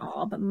problems, not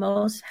all, but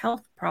most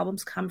health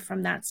problems come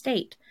from that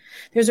state.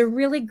 There's a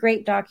really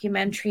great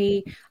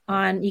documentary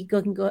on,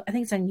 can go, I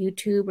think it's on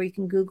YouTube, or you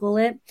can Google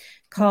it,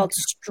 called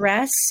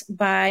Stress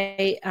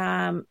by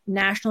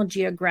National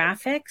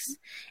Geographic.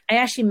 I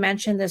actually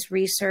mentioned this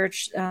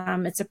research.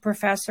 It's a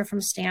professor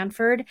from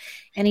Stanford,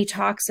 and he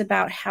talks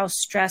about how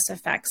stress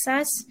affects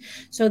us.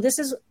 So this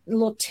is a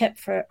little tip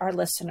for our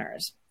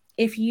listeners.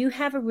 If you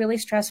have a really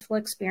stressful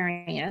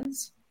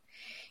experience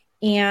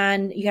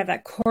and you have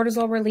that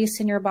cortisol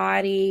release in your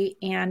body,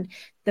 and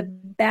the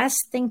best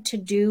thing to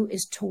do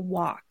is to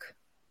walk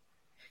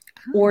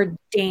or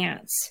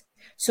dance.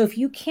 So if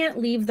you can't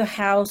leave the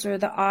house or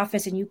the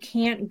office and you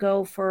can't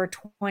go for a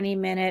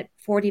 20-minute,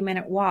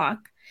 40-minute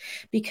walk,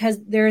 because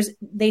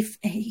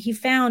he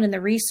found in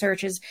the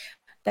research is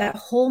that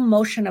whole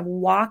motion of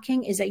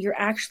walking is that you're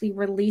actually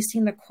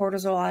releasing the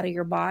cortisol out of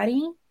your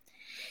body.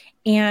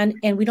 And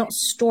we don't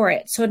store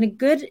it. So a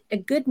good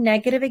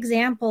negative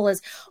example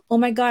is, oh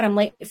my God, I'm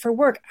late for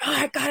work. Oh,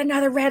 I got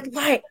another red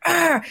light.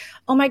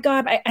 Oh my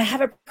God, I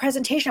have a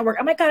presentation at work.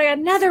 Oh my God, I got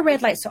another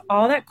red light. So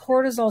all that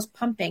cortisol is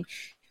pumping.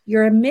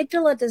 Your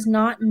amygdala does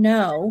not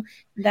know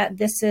that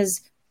this is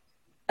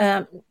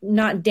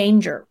not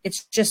danger.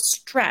 It's just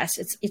stress.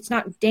 It's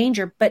not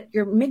danger, but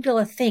your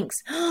amygdala thinks,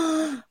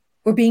 oh,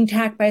 we're being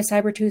attacked by a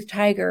saber-toothed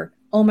tiger.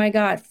 Oh my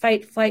God,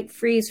 fight, flight,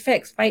 freeze,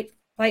 fix, fight,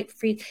 flight,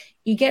 freeze.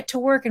 You get to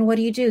work, and what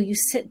do? You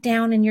sit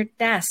down in your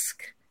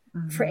desk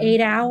for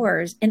 8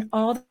 hours, and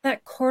all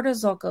that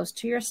cortisol goes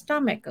to your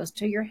stomach, goes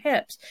to your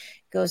hips,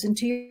 goes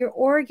into your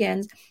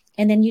organs.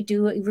 And then you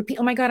repeat,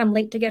 oh my God, I'm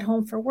late to get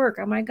home for work.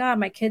 Oh my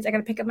God, I got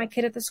to pick up my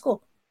kid at the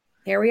school.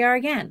 There we are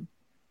again.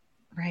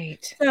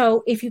 Right.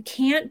 So if you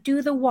can't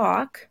do the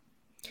walk,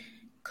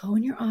 go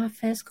in your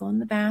office, go in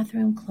the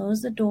bathroom,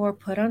 close the door,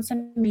 put on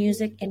some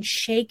music, and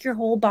shake your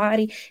whole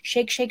body.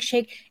 Shake, shake,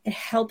 shake. It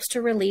helps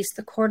to release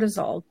the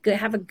cortisol.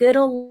 Have a good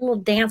old little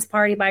dance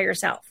party by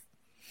yourself.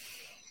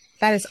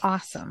 That is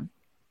awesome.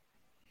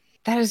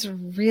 That is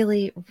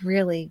really,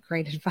 really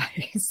great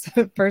advice,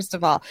 first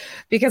of all,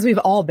 because we've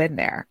all been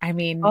there. I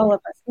mean, all of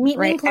us, me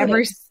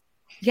included.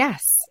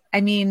 Yes. I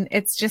mean,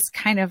 it's just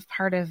kind of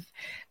part of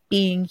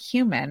being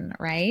human,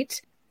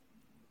 right?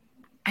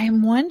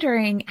 I'm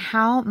wondering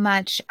how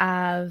much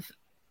of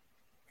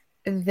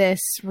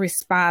this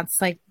response,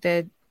 like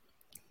the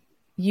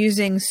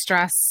using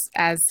stress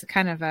as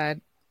kind of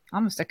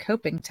almost a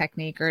coping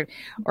technique,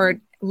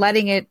 or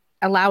allowing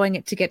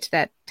it to get to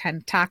that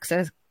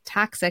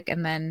toxic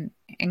and then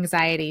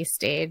anxiety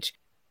stage.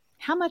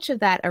 How much of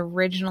that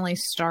originally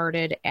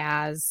started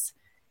as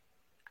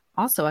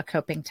also a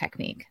coping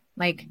technique?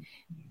 Like,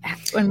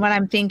 and what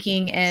I'm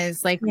thinking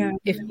is like,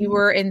 if you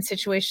were in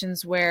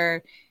situations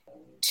where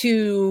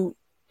to,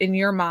 in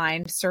your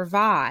mind,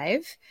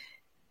 survive,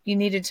 you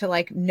needed to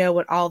like know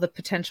what all the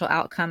potential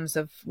outcomes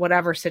of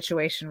whatever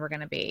situation were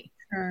going to be.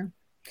 Sure.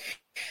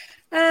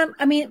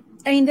 I mean,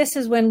 this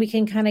is when we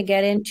can kind of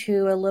get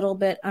into a little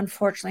bit,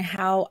 unfortunately,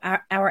 how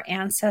our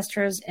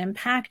ancestors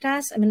impact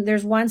us. I mean,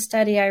 there's one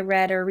study I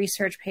read, or a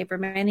research paper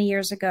many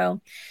years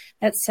ago,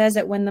 that says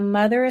that when the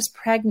mother is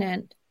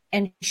pregnant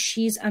and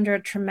she's under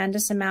a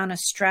tremendous amount of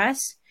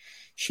stress,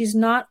 she's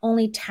not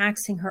only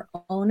taxing her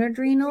own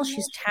adrenal,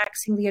 she's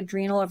taxing the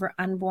adrenal of her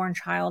unborn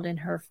child in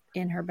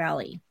her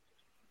belly.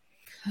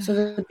 So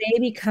the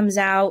baby comes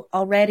out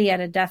already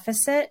at a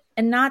deficit.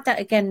 And not that,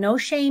 again, no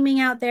shaming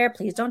out there.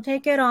 Please don't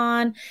take it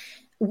on.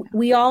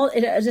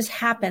 It just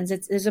happens.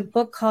 There's a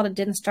book called It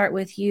Didn't Start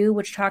With You,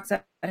 which talks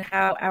about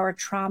how our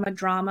trauma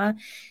drama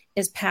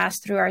is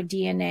passed through our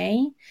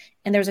DNA.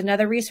 And there's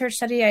another research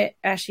study I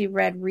actually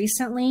read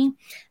recently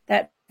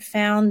that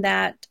found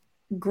that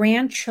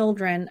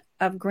grandchildren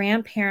of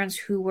grandparents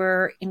who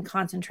were in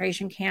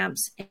concentration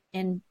camps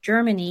in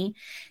Germany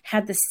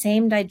had the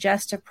same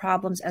digestive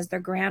problems as their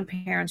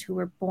grandparents who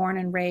were born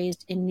and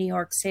raised in New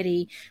York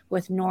City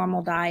with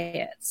normal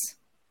diets.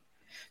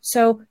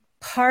 So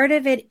part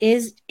of it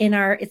is in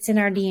our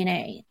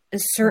DNA. A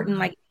certain,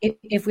 like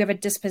if we have a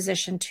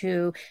disposition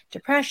to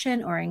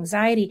depression or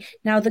anxiety.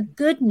 Now, the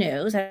good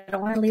news, I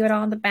don't want to leave it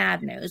all on the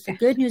bad news. The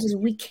good news is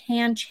we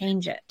can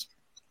change it.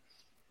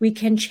 We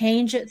can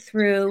change it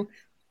through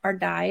our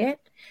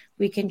diet.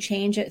 We can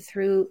change it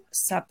through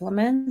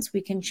supplements. We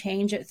can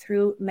change it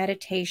through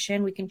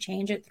meditation. We can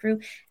change it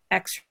through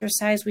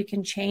exercise. We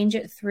can change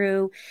it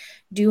through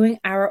doing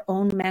our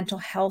own mental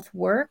health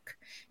work,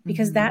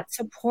 because that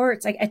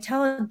supports, like I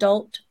tell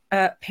adult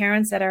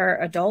parents that are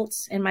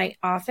adults in my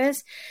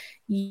office,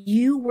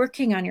 you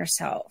working on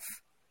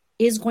yourself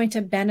is going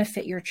to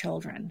benefit your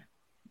children,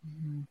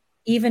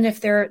 even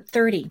if they're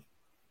 30.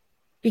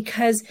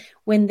 Because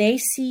when they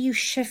see you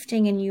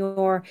shifting in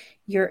your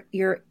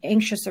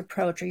anxious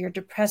approach or your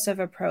depressive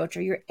approach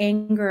or your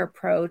anger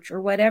approach or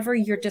whatever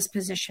your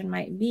disposition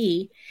might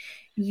be,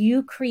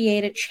 you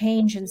create a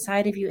change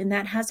inside of you, and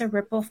that has a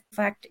ripple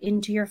effect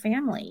into your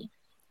family.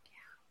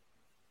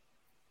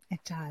 It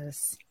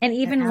does. And It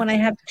even when I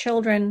absolutely. have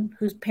children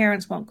whose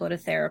parents won't go to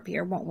therapy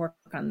or won't work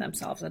on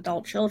themselves,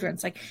 adult children,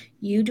 it's like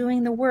you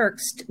doing the work,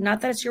 not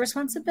that it's your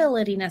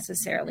responsibility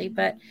necessarily,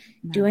 but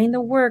No. doing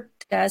the work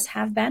does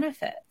have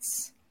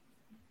benefits.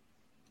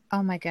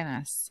 Oh my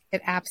goodness.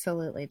 It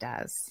absolutely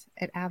does.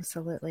 It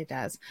absolutely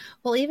does.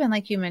 Well, even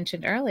like you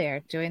mentioned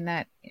earlier, doing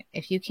that,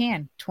 if you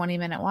can,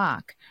 20-minute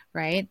walk,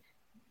 right?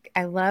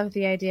 I love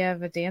the idea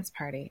of a dance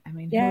party. I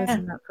mean, who Yeah.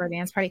 isn't up for a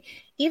dance party?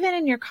 Even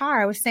in your car,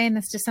 I was saying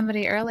this to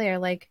somebody earlier,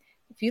 like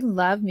if you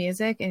love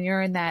music and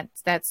you're in that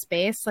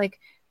space, like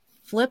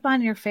flip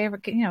on your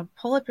favorite,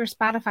 pull up your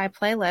Spotify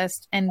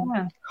playlist and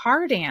Yeah.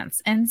 car dance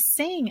and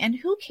sing. And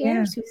who Yeah.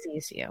 cares who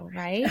sees you,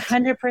 right?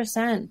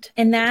 100%.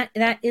 And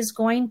that is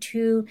going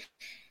to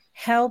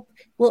help.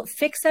 Will it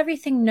fix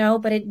everything? No,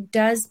 but it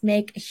does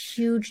make a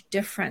huge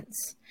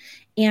difference.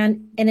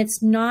 And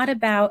it's not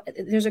about,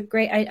 there's a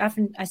great, I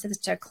said this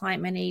to a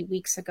client many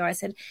weeks ago. I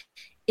said,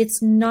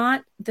 it's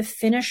not the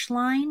finish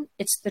line,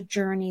 it's the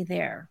journey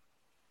there.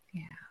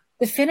 Yeah.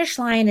 The finish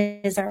line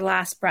is our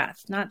last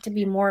breath, not to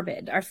be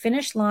morbid. Our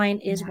finish line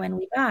is when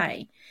we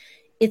die.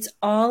 It's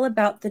all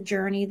about the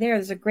journey there.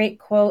 There's a great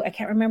quote. I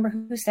can't remember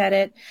who said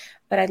it,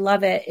 but I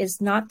love it. It's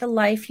not the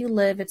life you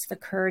live, it's the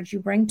courage you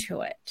bring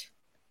to it.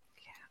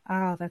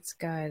 Oh, that's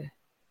good.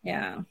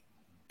 Yeah.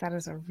 That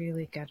is a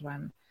really good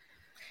one.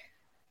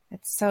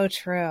 It's so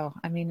true.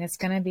 I mean, it's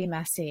going to be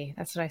messy.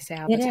 That's what I say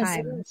all the It is.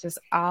 time.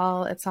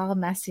 It's all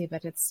messy,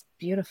 but it's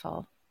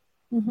beautiful.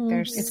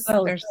 It's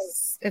both.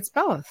 It's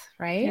both,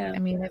 right? Yeah. I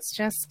mean,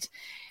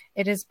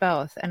 it is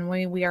both. And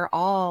we are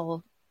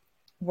all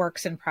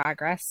works in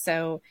progress.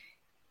 So,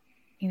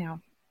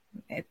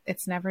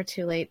 it's never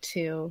too late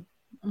to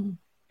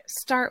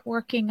start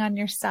working on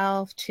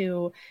yourself,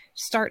 to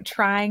start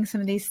trying some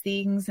of these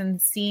things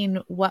and seeing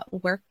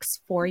what works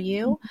for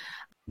you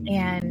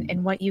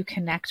and what you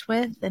connect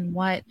with and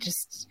what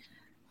just,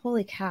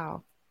 holy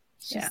cow.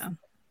 Just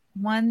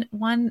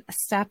one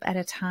step at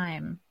a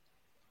time.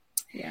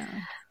 Yeah.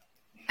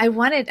 I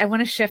want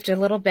to shift a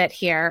little bit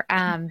here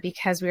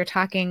because we were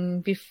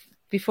talking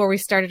before we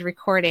started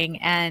recording,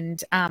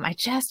 and I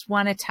just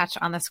want to touch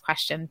on this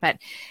question. But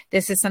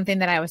this is something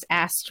that I was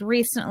asked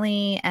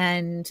recently,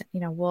 and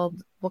we'll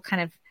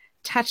kind of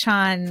touch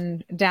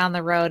on down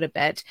the road a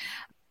bit.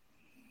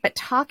 But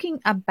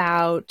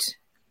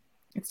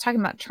it's talking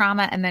about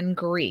trauma and then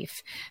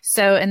grief.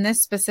 So in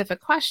this specific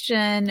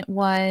question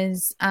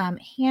was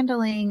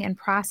handling and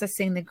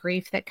processing the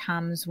grief that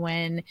comes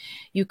when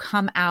you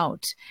come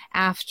out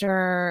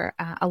after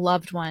a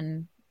loved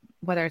one,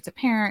 whether it's a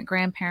parent,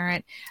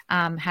 grandparent,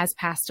 has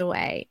passed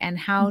away, and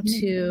how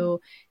to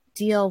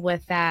deal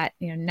with that,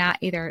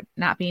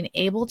 not being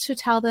able to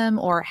tell them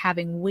or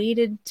having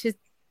waited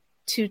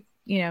to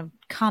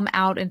come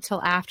out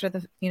until after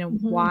the,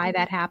 why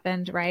that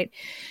happened. Right.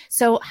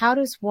 So how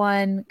does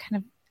one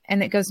kind of,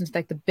 and it goes into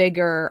like the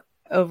bigger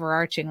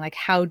overarching, like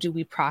how do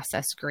we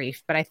process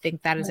grief? But I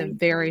think that is a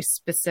very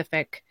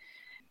specific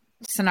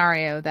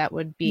scenario that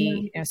would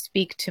be,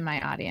 speak to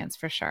my audience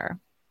for sure.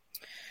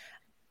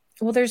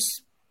 Well,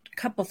 there's a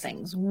couple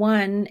things.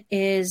 One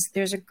is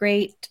there's a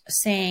great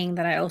saying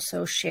that I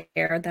also share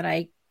that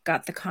I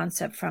got the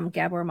concept from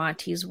Gabor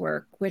Mate's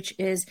work, which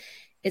is,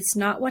 it's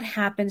not what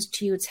happens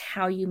to you, it's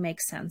how you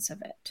make sense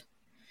of it.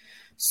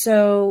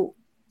 So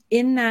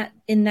in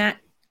that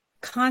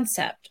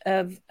concept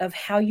of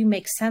how you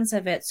make sense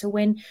of it. So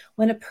when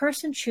a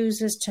person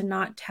chooses to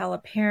not tell a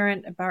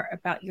parent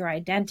about your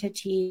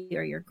identity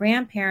or your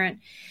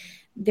grandparent,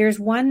 there's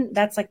one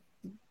that's like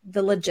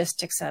the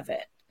logistics of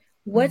it.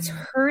 What's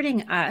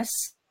hurting us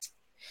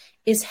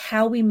is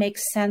how we make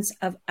sense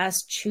of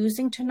us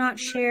choosing to not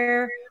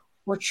share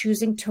or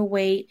choosing to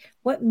wait.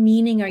 What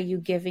meaning are you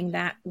giving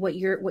that what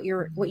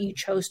you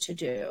chose to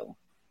do?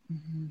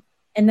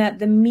 And that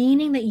the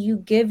meaning that you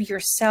give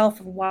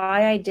yourself of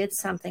why I did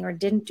something or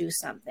didn't do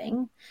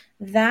something,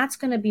 that's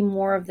going to be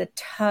more of the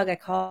tug. I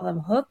call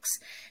them hooks.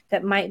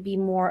 That might be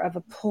more of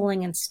a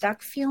pulling and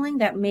stuck feeling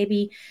that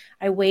maybe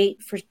I wait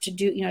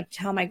to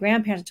tell my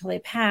grandparents until they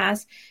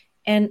pass.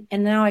 And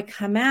now I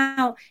come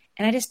out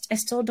and I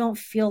still don't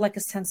feel like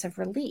a sense of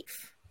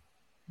relief.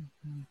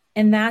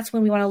 And that's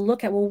when we want to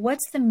look at, well,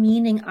 what's the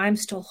meaning I'm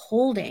still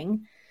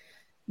holding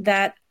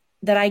that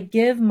I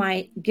give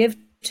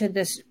to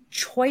this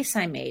choice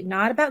I made,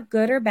 not about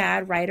good or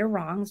bad, right or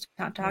wrong. It's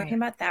not talking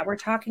about that. We're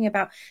talking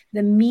about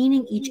the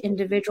meaning each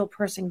individual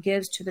person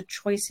gives to the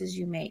choices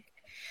you make.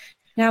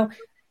 Now,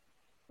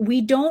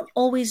 we don't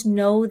always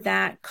know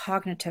that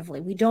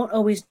cognitively. We don't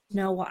always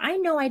know, well, I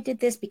know I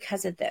did this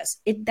because of this.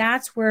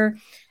 That's where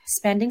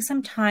spending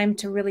some time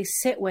to really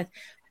sit with,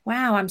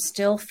 wow, I'm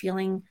still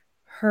feeling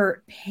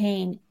hurt,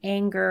 pain,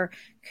 anger,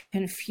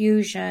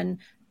 confusion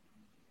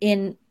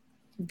in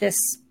this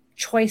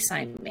choice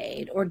I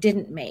made or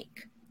didn't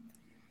make.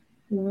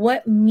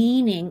 What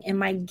meaning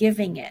am I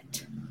giving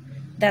it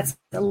that's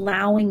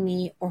allowing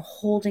me or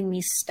holding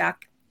me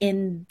stuck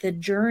in the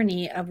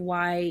journey of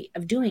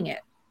doing it?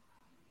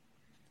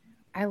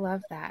 I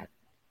love that.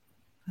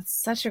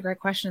 That's such a great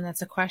question.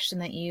 That's a question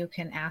that you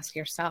can ask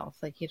yourself.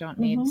 Like, you don't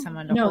need Mhm.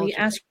 someone to No, hold you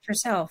you. ask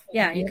yourself.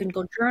 Yeah, you can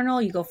go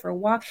journal, you go for a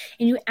walk,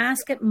 and you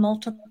ask it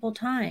multiple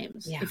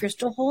times. Yeah. If you're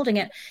still holding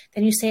it,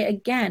 then you say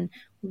again,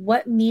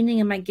 what meaning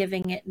am I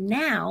giving it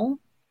now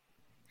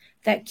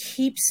that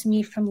keeps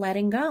me from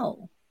letting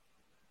go?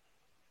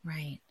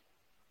 Right.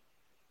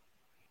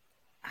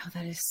 Oh,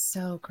 that is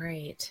so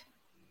great.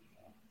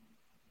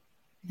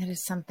 That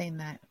is something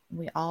that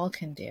we all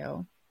can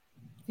do.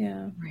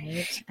 Yeah.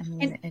 Right. I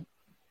mean, And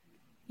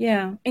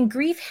yeah, and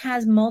grief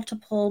has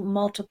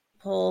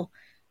multiple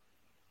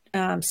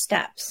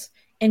steps,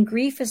 and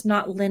grief is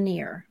not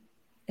linear.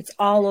 It's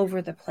all over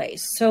the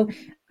place. So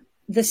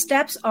the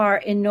steps are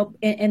in no,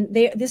 and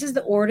they, this is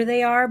the order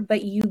they are,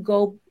 but you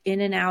go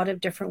in and out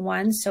of different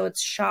ones. So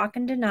it's shock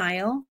and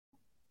denial,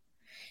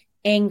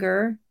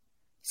 anger,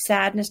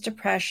 sadness,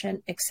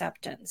 depression,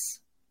 acceptance.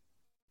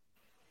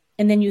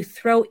 And then you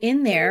throw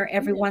in there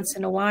every once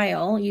in a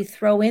while, you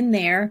throw in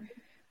there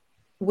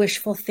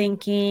wishful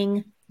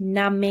thinking,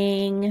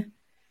 numbing,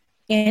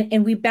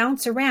 and we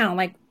bounce around.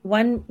 Like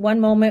one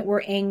moment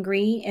we're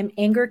angry, and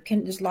anger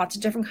can, there's lots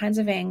of different kinds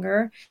of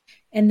anger,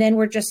 and then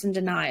we're just in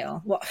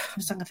denial. Well, I'm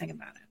just not gonna think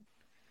about it.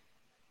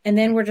 And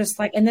then we're just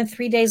like, and then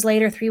 3 days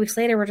later, 3 weeks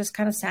later, we're just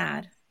kind of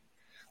sad.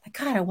 Like,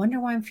 God, I wonder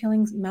why I'm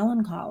feeling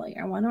melancholy.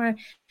 I wonder why.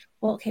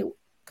 Well, okay,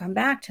 come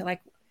back to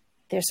like,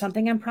 there's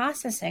something I'm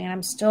processing, and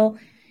I'm still,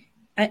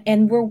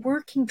 and we're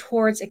working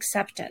towards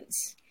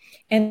acceptance.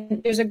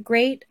 And there's a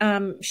great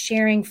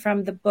sharing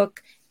from the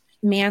book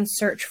Man's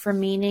Search for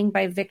Meaning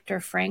by Viktor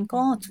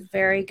Frankl. It's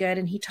very good.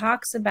 And he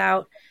talks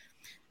about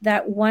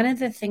that one of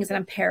the things that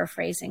I'm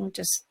paraphrasing,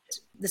 just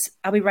this,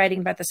 I'll be writing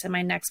about this in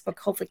my next book,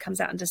 hopefully comes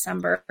out in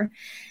December,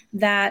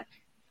 that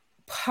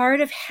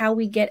part of how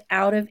we get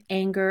out of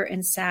anger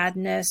and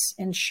sadness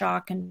and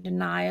shock and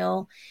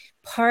denial,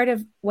 part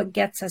of what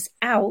gets us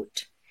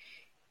out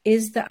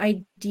is the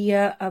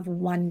idea of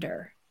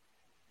wonder.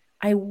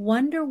 I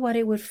wonder what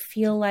it would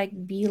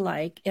be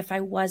like if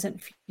I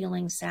wasn't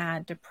feeling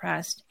sad,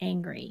 depressed,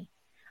 angry.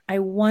 I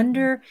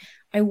wonder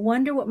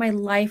what my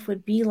life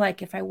would be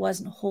like if I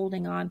wasn't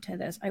holding on to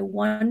this. I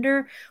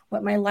wonder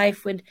what my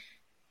life would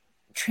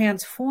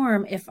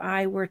transform if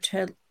I were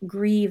to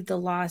grieve the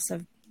loss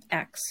of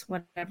X,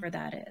 whatever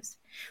that is.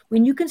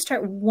 When you can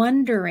start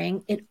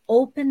wondering, it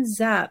opens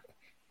up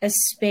a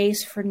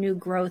space for new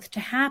growth to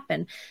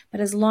happen.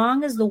 But as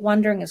long as the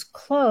wondering is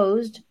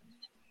closed,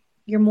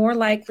 you're more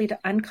likely to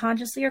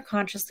unconsciously or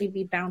consciously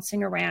be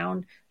bouncing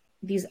around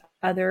these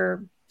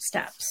other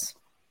steps.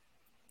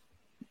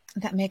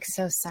 that makes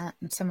so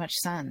much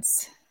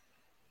sense.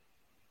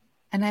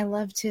 And I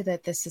love too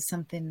that this is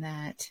something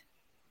that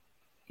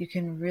you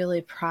can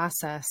really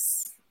process,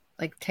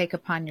 like take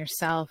upon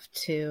yourself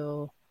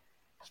to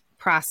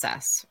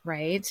process,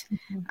 right?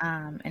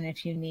 And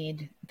if you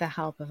need the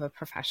help of a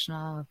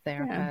professional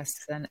therapist,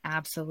 then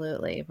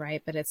absolutely,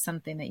 right? But it's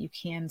something that you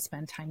can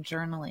spend time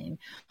journaling,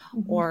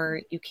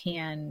 or you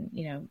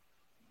can,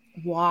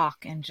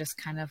 walk and just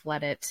kind of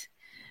let it,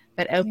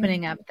 but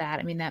opening up that,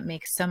 I mean, that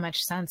makes so much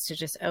sense to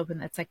just open.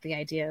 That's like the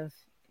idea of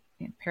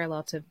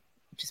parallel to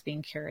just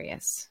being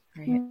curious,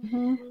 right?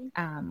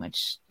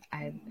 Which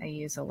I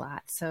use a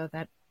lot. So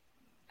that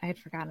I had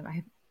forgotten.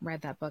 I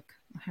read that book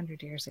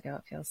 100 years ago,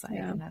 it feels like.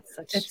 And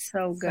that's it's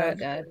so good.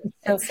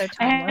 It's so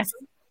timeless.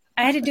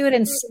 I had to do it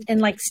in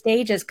like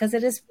stages because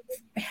it is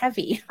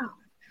heavy. Oh,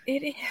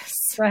 it is.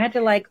 So I had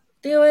to like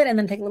do it and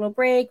then take a little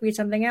break, read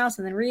something else,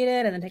 and then read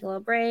it and then take a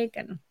little break.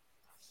 And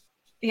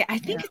yeah, I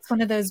think it's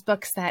one of those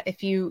books that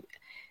if you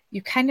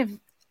kind of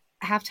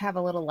have to have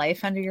a little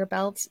life under your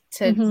belt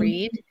to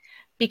read,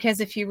 because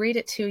if you read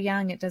it too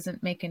young, it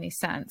doesn't make any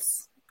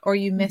sense, or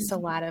you miss a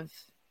lot of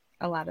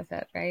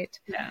it, right?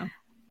 Yeah.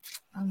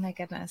 Oh my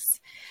goodness.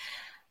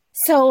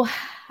 So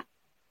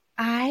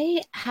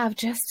I have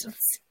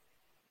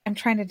I'm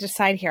trying to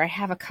decide here. I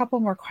have a couple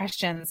more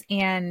questions,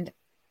 and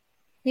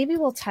maybe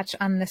we'll touch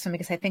on this one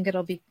because I think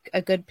it'll be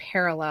a good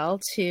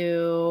parallel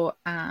to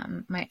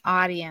my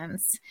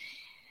audience.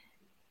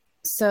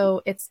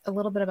 So it's a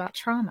little bit about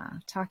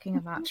trauma, talking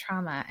about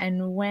trauma,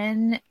 and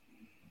when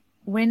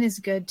is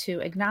good to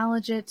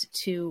acknowledge it,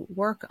 to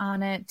work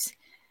on it,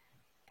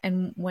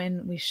 and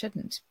when we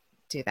shouldn't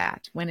do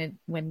that.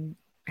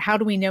 How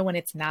do we know when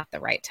it's not the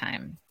right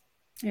time?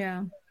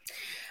 Yeah.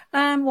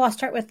 Well, I'll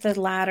start with the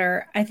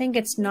latter. I think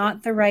it's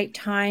not the right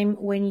time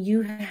when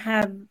you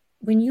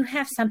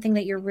have something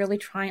that you're really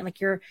trying,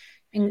 like you're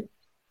in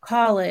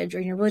college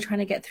or you're really trying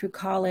to get through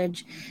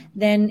college,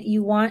 then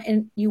you want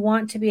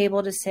to be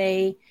able to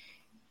say,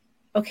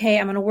 okay,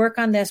 I'm going to work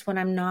on this when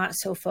I'm not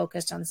so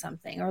focused on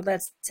something. Or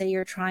let's say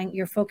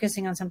you're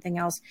focusing on something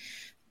else.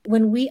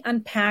 When we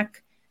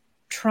unpack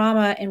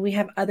trauma and we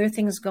have other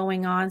things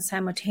going on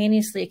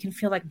simultaneously, it can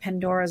feel like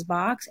Pandora's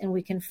box, and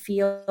we can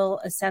feel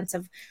a sense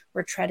of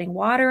we're treading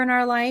water in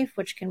our life,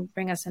 which can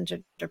bring us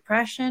into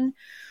depression,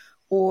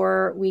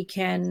 or we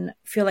can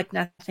feel like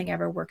nothing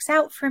ever works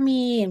out for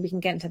me, and we can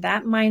get into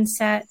that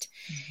mindset.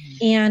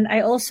 And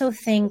I also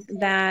think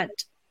that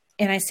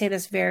and I say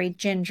this very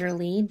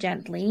gingerly,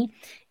 gently,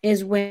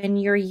 is when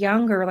you're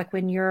younger, like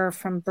when you're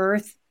from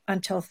birth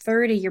until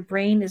 30, your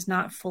brain is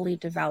not fully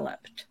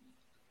developed.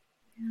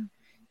 Yeah.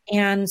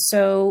 And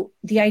so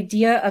the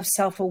idea of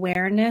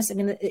self-awareness, I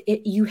mean,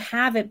 you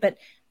have it, but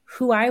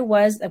who I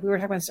was, we were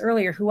talking about this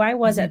earlier, who I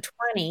was at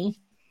 20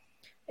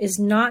 is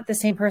not the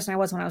same person I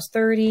was when I was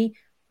 30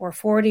 or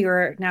 40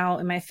 or now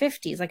in my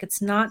 50s. Like,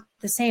 it's not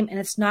the same. And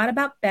it's not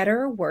about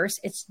better or worse.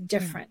 It's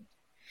different.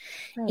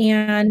 Right.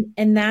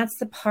 And that's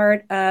the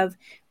part of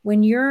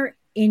when you're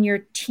in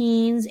your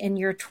teens and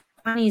your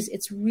 20s,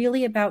 it's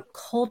really about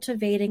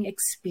cultivating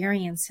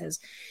experiences.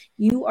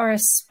 You are a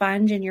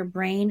sponge and your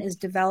brain is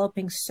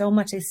developing so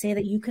much. They say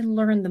that you can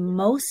learn the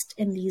most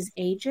in these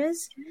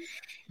ages.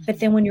 But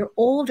then when you're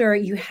older,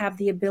 you have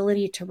the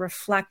ability to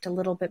reflect a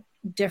little bit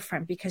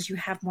different because you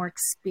have more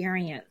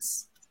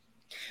experience.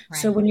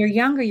 Right. So when you're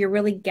younger, you're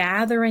really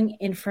gathering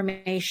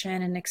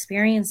information and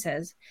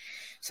experiences.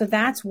 So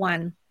that's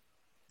one.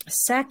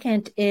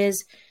 Second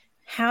is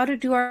how to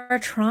do our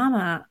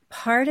trauma.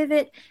 Part of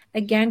it,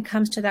 again,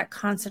 comes to that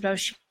concept I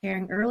was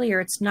sharing earlier.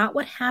 It's not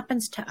what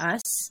happens to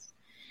us.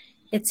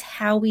 It's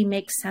how we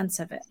make sense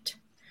of it.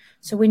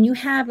 So when you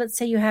have, let's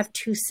say you have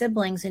two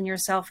siblings in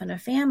yourself and a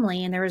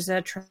family, and there was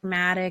a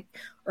traumatic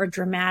or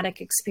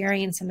dramatic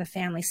experience in the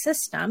family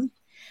system,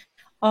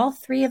 all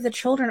three of the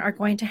children are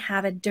going to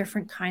have a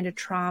different kind of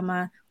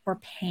trauma or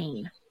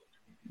pain.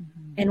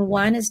 And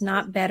one is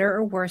not better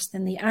or worse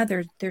than the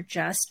other. They're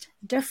just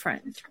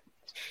different.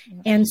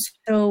 And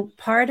so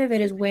part of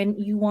it is when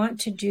you want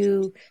to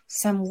do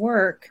some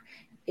work,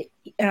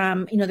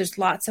 there's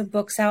lots of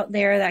books out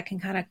there that can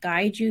kind of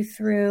guide you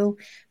through,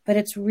 but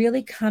it's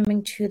really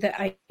coming to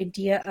the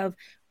idea of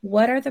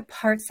what are the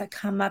parts that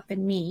come up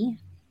in me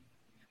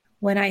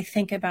when I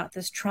think about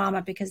this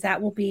trauma, because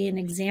that will be an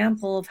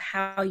example of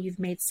how you've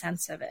made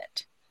sense of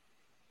it.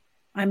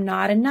 I'm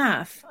not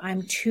enough.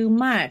 I'm too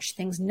much.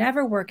 Things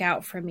never work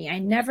out for me. I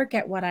never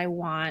get what I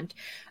want.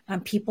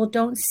 People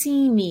don't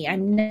see me.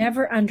 I'm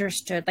never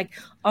understood. Like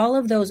all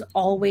of those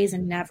always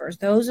and nevers.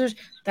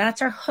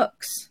 That's our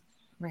hooks.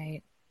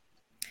 Right.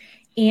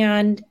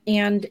 And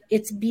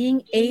it's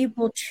being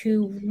able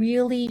to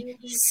really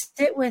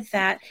sit with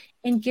that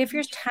and give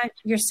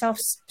yourself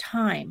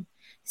time.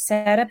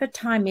 Set up a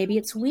time. Maybe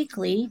it's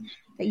weekly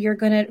that you're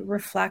going to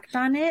reflect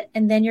on it.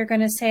 And then you're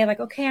going to say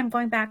like, okay, I'm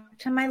going back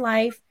to my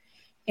life.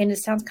 And it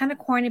sounds kind of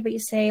corny, but you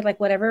say like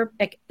whatever,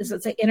 like it's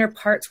like inner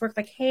parts work,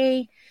 like,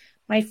 hey,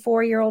 my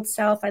 4-year-old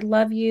self, I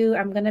love you.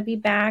 I'm going to be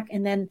back.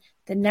 And then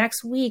the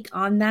next week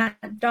on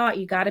that dot,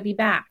 you got to be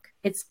back.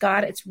 It's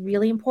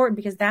really important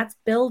because that's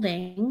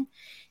building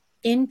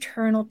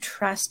internal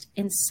trust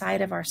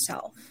inside of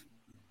ourselves.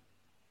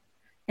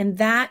 And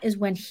that is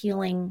when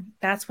healing,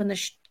 that's when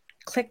the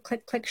click,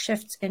 click, click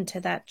shifts into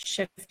that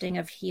shifting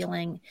of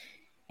healing.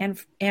 And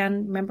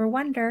remember,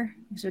 wonder,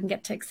 so we can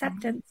get to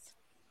acceptance.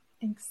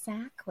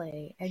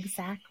 Exactly.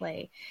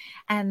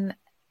 And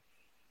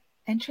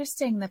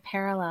interesting, the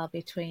parallel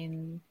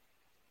between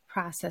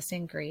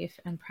processing grief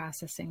and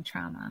processing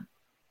trauma.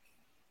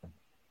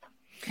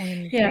 I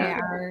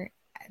mean,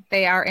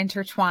 they are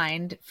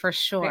intertwined for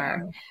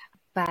sure,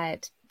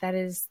 but that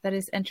is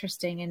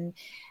interesting.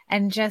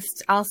 And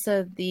just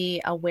also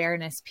the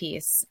awareness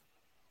piece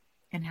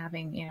and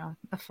having,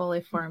 a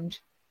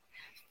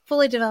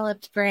fully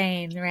developed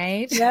brain,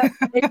 right? Yep,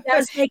 it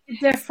does make a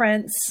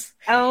difference.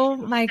 Oh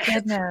my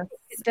goodness.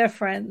 A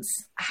difference.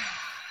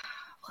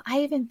 Well,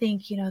 I even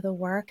think, the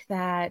work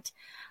that,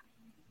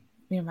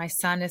 my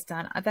son has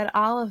done, that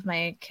all of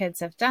my kids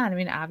have done. I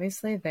mean,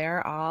 obviously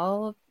they're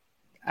all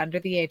under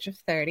the age of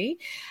 30.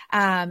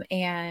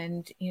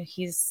 And,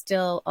 he's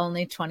still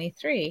only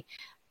 23,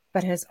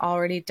 but has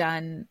already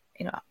done,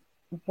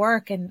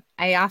 work. And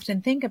I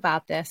often think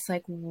about this,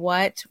 like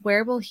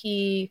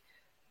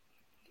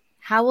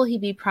how will he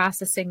be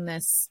processing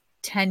this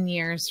 10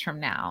 years from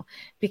now?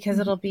 Because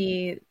it'll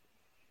be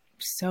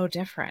so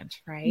different,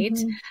 right?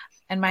 Mm-hmm.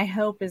 And my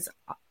hope is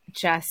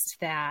just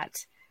that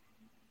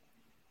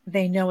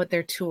they know what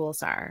their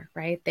tools are,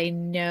 right? They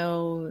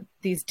know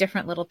these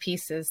different little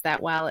pieces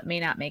that while it may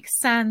not make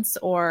sense,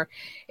 or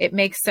it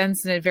makes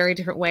sense in a very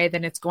different way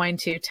than it's going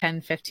to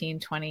 10, 15,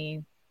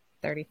 20,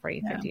 30,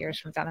 40, 50 years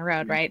from down the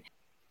road, right?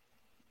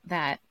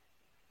 That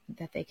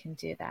they can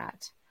do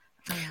that.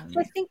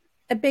 I think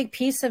a big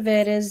piece of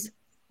it is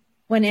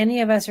when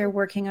any of us are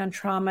working on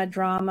trauma,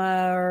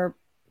 drama, or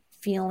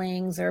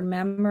feelings or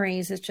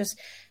memories, it's just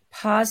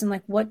pause and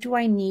like, what do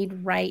I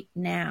need right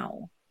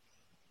now?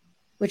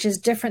 Which is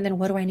different than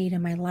what do I need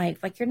in my life?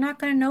 Like, you're not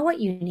going to know what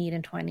you need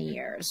in 20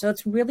 years. So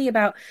it's really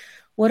about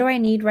what do I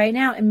need right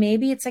now? And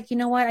maybe it's like, you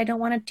know what? I don't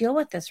want to deal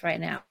with this right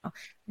now.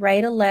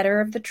 Write a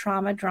letter of the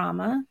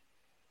drama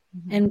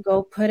and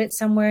go put it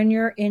somewhere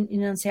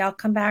and say, I'll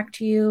come back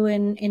to you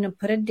and,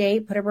 put a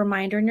date, put a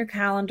reminder in your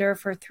calendar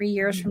for 3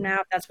 years from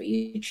now, if that's what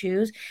you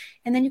choose.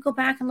 And then you go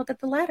back and look at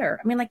the letter.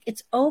 I mean, like,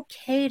 it's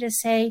okay to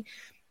say,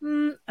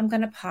 I'm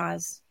going to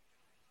pause.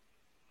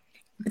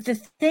 But the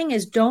thing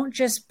is, don't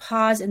just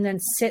pause and then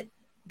sit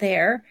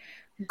there.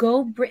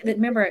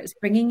 remember, it's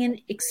bringing in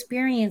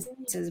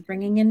experiences,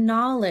 bringing in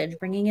knowledge,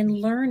 bringing in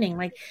learning.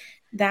 Like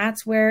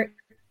that's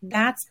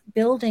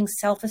building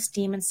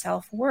self-esteem and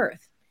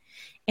self-worth.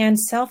 And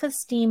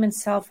self-esteem and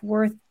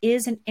self-worth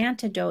is an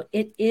antidote.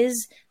 It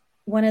is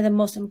one of the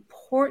most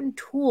important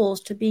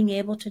tools to being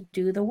able to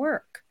do the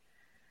work.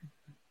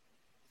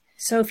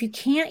 So if you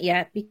can't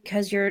yet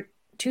because you're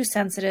too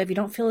sensitive, you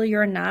don't feel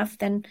you're enough,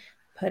 then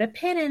put a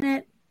pin in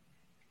it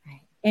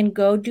and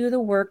go do the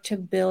work to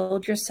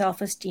build your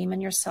self-esteem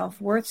and your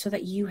self-worth so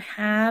that you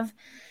have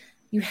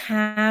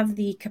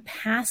the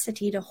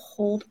capacity to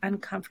hold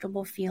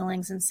uncomfortable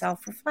feelings and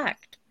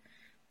self-reflect.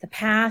 The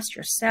past,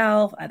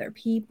 yourself, other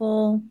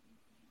people.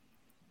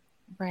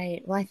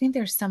 Right. Well, I think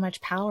there's so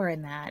much power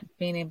in that,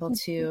 being able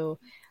to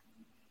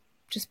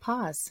just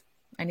pause.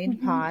 I need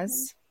to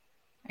pause.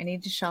 I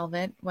need to shelve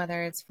it,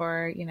 whether it's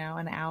for,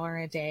 an hour,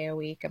 a day, a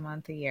week, a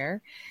month, a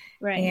year.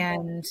 Right.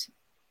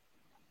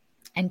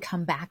 And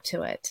come back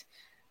to it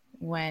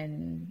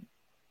when,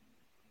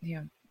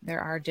 there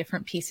are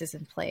different pieces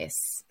in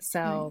place.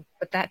 So,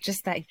 but that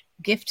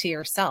gift to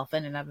yourself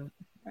in and of,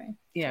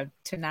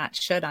 to not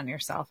should on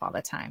yourself all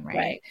the time.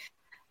 Right.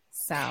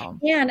 So,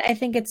 and I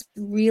think it's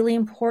really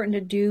important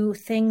to do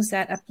things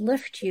that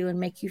uplift you and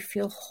make you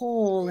feel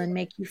whole and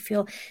make you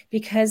feel,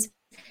 because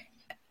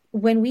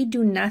when we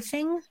do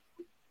nothing,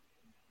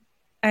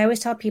 I always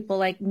tell people,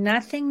 like,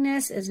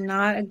 nothingness is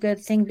not a good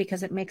thing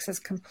because it makes us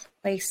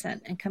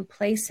complacent, and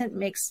complacent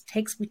we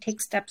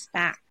take steps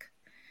back.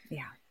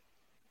 Yeah.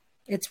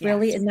 It's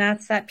really, and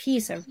that's that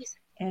piece of,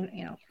 and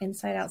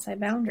inside outside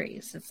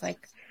boundaries. It's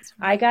like,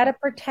 I got to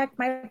protect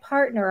my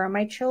partner or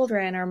my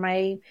children or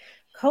my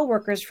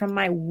coworkers from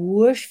my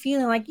whoosh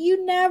feeling like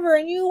you never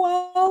and you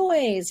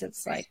always.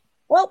 It's like,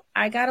 well,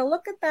 I got to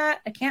look at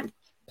that. I can't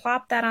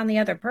plop that on the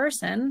other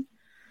person.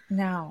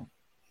 No.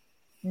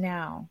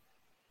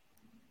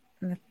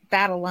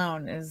 That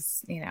alone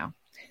is,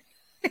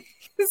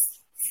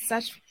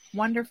 such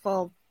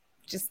wonderful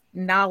just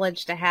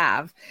knowledge to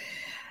have.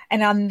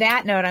 And on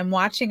that note, I'm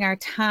watching our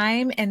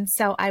time. And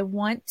so I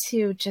want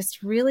to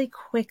just really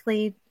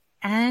quickly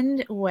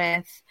end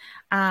with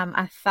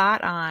a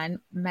thought on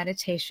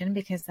meditation,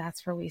 because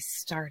that's where we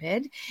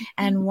started,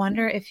 and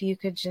wonder if you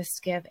could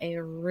just give a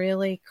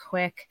really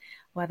quick,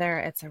 whether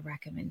it's a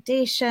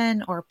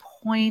recommendation or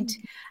point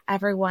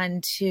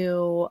everyone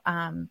to,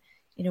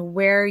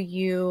 where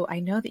I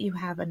know that you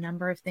have a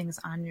number of things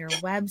on your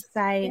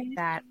website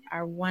that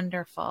are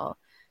wonderful.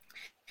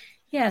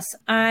 Yes,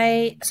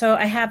 I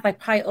have like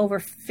probably over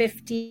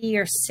 50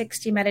 or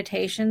 60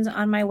 meditations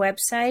on my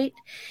website,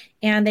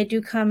 and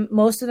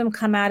most of them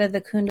come out of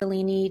the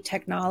Kundalini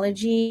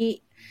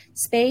technology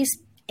space.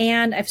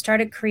 And I've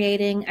started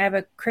I have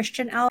a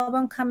Christian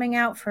album coming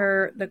out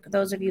for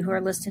those of you who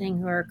are listening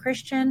who are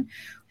Christian,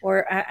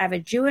 or I have a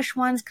Jewish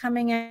ones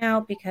coming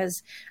out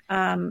because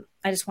I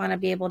just want to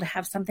be able to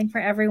have something for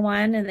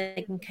everyone and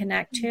they can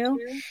connect to.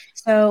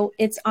 So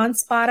it's on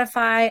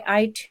Spotify,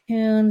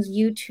 iTunes,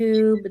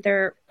 YouTube,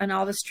 they're on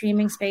all the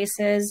streaming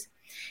spaces.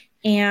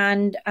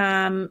 And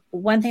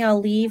one thing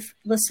I'll leave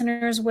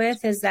listeners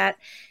with is that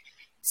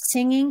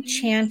singing,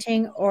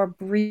 chanting, or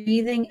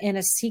breathing in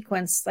a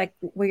sequence, like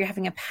where you're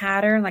having a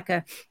pattern, like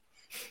a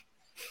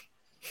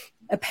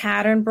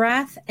pattern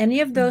breath,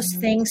 any of those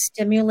things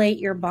stimulate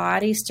your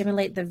body,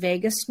 stimulate the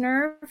vagus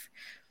nerve,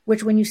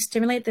 which when you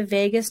stimulate the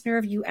vagus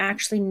nerve, you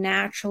actually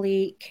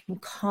naturally can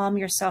calm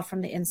yourself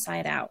from the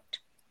inside out.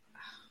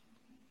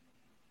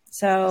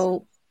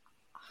 So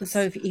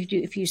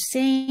if you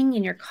sing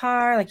in your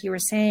car, like you were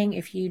saying,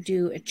 if you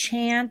do a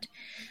chant,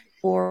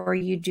 or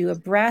you do a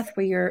breath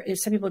where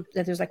some people,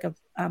 there's like a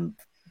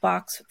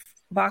box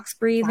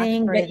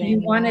breathing, that you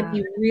want to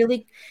be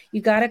really,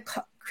 you got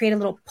to create a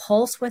little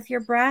pulse with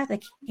your breath.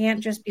 It can't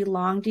just be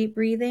long, deep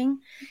breathing.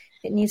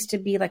 It needs to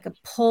be like a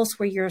pulse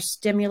where you're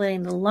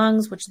stimulating the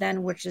lungs, which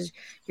is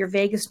your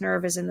vagus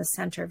nerve is in the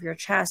center of your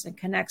chest and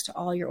connects to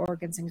all your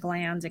organs and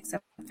glands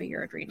except for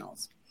your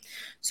adrenals.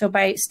 So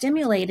by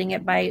stimulating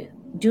it, by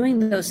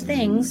doing those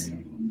things,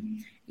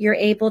 you're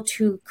able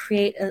to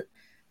create a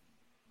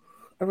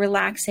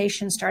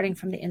relaxation starting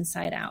from the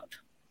inside out.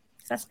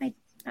 So that's my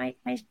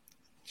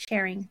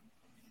sharing.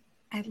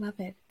 I love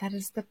it. That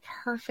is the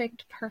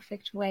perfect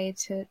way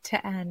to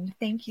end.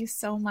 Thank you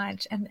so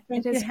much. And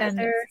it has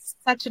been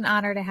such an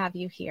honor to have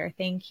you here.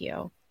 Thank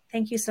you.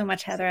 Thank you so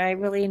much, Heather. I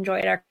really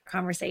enjoyed our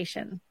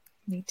conversation.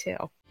 Me too.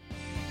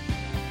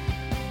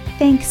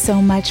 Thanks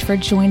so much for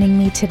joining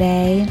me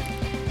today.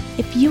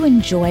 If you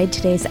enjoyed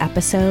today's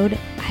episode,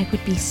 I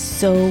would be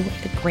so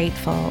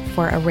grateful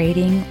for a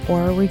rating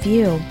or a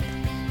review.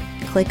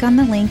 Click on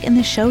the link in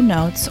the show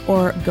notes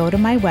or go to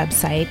my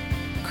website,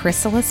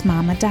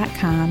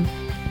 chrysalismama.com,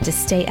 to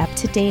stay up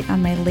to date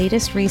on my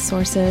latest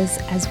resources,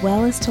 as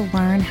well as to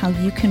learn how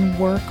you can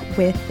work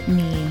with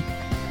me.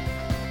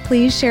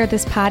 Please share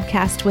this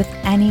podcast with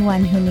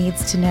anyone who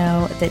needs to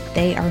know that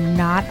they are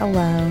not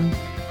alone,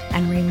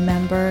 and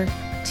remember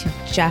to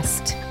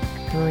just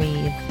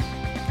breathe.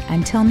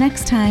 Until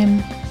next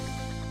time.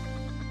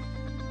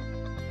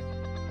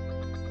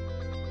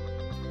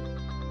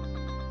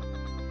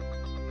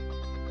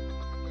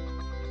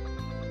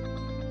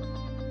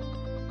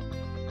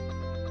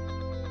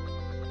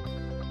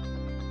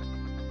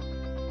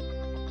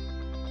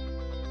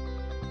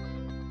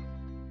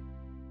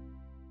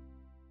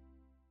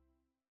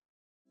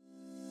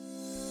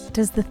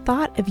 Does the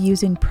thought of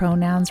using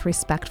pronouns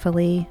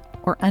respectfully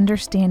or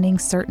understanding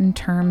certain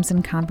terms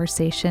in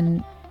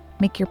conversation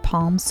make your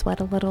palms sweat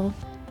a little?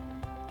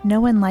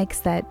 No one likes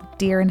that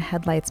deer in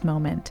headlights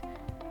moment.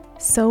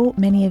 So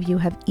many of you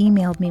have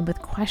emailed me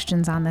with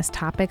questions on this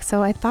topic,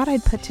 so I thought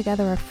I'd put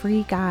together a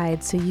free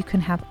guide so you can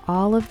have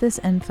all of this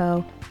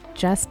info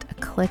just a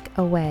click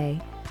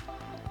away.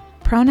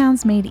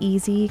 Pronouns Made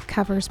Easy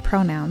covers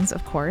pronouns,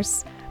 of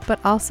course, but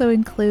also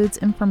includes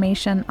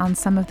information on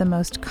some of the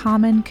most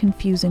common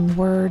confusing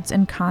words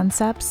and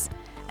concepts,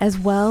 as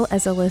well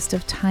as a list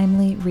of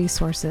timely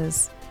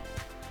resources.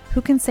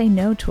 Who can say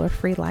no to a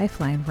free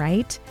lifeline,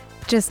 right?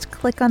 Just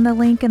click on the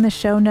link in the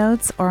show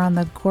notes or on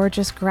the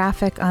gorgeous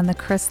graphic on the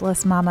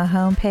Chrysalis Mama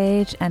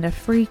homepage, and a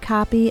free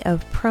copy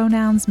of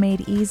Pronouns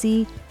Made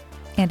Easy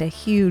and a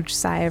huge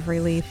sigh of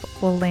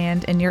relief will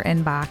land in your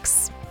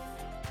inbox.